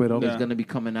Widow, Black Widow. is Yeah. going to be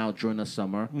coming out during the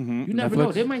summer. You never know.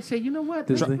 Netflix? They might say, you know what?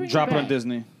 Let's Disney. bring Drop it on back.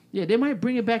 Disney. Yeah, they might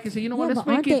bring it back and say, you know what? Yeah, Let's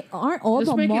but make aren't all let's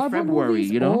the make it Marvel February,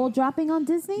 movies you know? all dropping on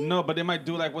Disney? No, but they might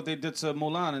do like what they did to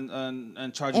Mulan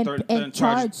and charge And- $30. and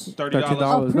charge $30. $30.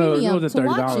 Oh, No, it premium wasn't to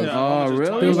watch $30. it. Oh, just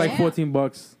really? It was Yeah. like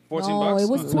 $14. 14 No, bucks? it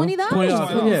was $20.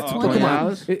 $20. Yeah, Oh, come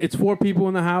on. $20. It's 4 people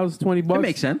in the house, $20. It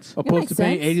makes sense. Opposed makes to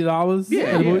paying sense. $80. Yeah,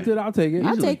 at the movie yeah. theater, I'll take it.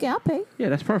 I'll easily. take it. I'll pay. Yeah,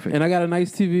 that's perfect. And I got a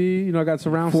nice TV. You know, I got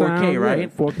surround 4K, sound. right? Yeah,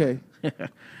 4K.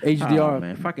 HDR. Oh,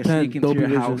 man. If I could 10, sneak into Dolby your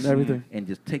Vision, house everything. and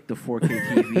just take the 4K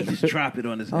TV, just drop it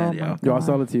on his head, yo. my Yo, I'll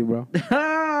sell it to you, bro.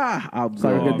 I'll So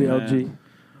I go. can get the man. LG.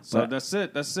 So But- that's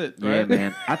it. Yeah, Right?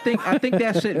 man. I think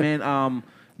that's it, man.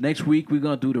 Next week we're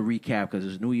gonna do the recap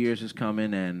because New Year's is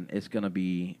coming and it's gonna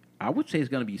be. I would say it's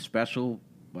gonna be special,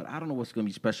 but I don't know what's gonna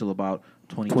be special about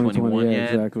 2021 2020, yeah,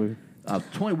 yet. exactly.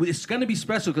 20. It's gonna be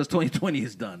special because 2020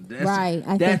 is done. That's, Right.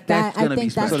 I that's think that. I gonna be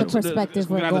think that's special. the perspective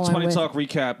We're we're gonna have the going 20 with. Talk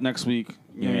recap next week. You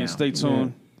know what I Yeah. mean? Stay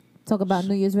tuned. Talk about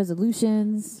New Year's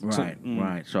resolutions. Right,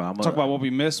 right. So I'm Talk about what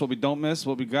we missed, what we don't miss,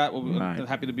 what we got, what we Right.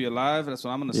 happy to be alive. That's what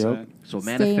I'm gonna Yep. say. so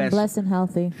Staying manifest. blessed and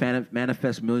healthy.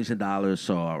 Manifest millions of dollars.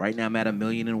 So right now I'm at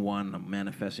 $1,000,001. I'm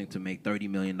manifesting to make $30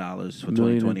 million for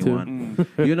Million and 2021.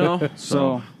 You know,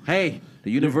 so hey,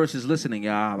 the universe is listening,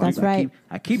 y'all. That's I right.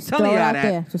 I keep Just telling throw it y'all out that.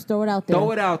 there. Just throw it out there.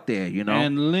 Throw it out there. You know,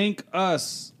 And link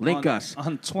us. link on, us.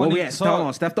 on 20 Where we at? Talk. Hold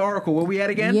on, Steph the Oracle. Where we at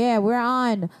again? Yeah, we're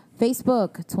on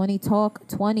Facebook, 20 Talk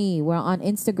 20. We're on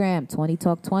Instagram, 20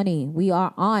 Talk 20. We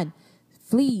are on.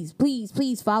 Please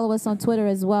follow us on Twitter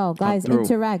as well. Guys, through.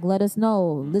 interact. Let us know.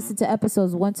 Listen to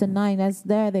episodes 1 to 9. That's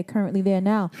there. They're currently there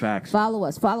now. Facts. Follow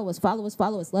us.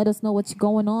 Let us know what's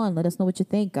going on. Let us know what you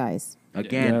think, guys.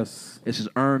 Again, Yes. this is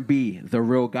Earn B. The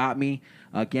Real Got Me.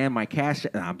 Again, my cash.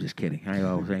 Nah, I'm just kidding. I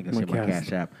ain't gonna say my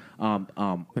cash app.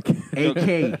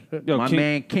 AK, Yo, my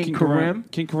man King Karim,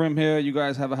 King Karim here. You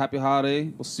guys have a happy holiday.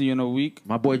 We'll see you in a week.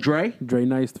 my boy Dre. Dre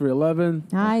Nice 311.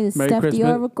 Hi, it's Merry Steph the Christmas.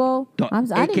 Oracle. I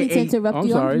didn't mean to AKA interrupt I'm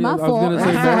you. sorry. My I was fault. gonna say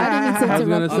I Merry- didn't mean to I was going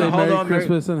to interrupt say you. Hold Merry on, Merry-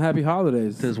 Christmas and Happy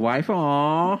Holidays. His wife.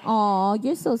 Aww. Oh,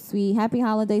 you're so sweet. Happy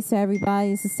holidays to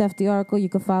everybody. This is Steph the Oracle. You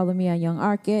can follow me on Young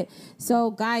Arcade.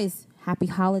 So, guys, happy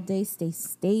holidays. Stay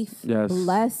safe. Yes.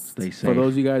 Blessed. Stay safe. For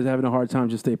those of you guys having a hard time,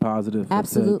 just stay positive.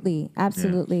 That's it.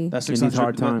 Absolutely. That's In 600. these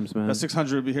hard times, man. That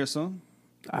 600 will be here soon.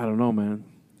 I don't know, man.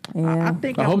 Yeah. I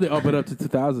think I hope they up it up to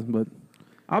 2,000, but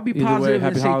I'll be Either way, positive and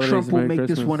happy say holidays Trump and will Merry make this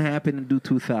Christmas. one happen and do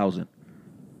 2,000.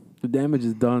 the damage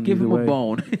is done. Give either him way. a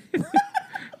bone.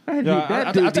 Yo, that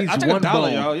I dude take needs a one dollar,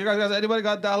 bone. yo. You guys, anybody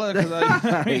got a dollar? 'Cause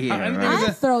Yeah, anything right. is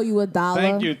I'll throw you a dollar.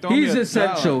 Thank you. Throw me He's a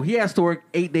essential. dollar. He has to work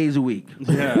 8 days a week.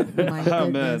 Yeah. My Oh, man.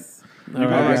 goodness. All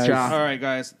right, All right, guys. y'all. All right,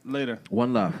 guys. Later.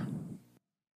 One love.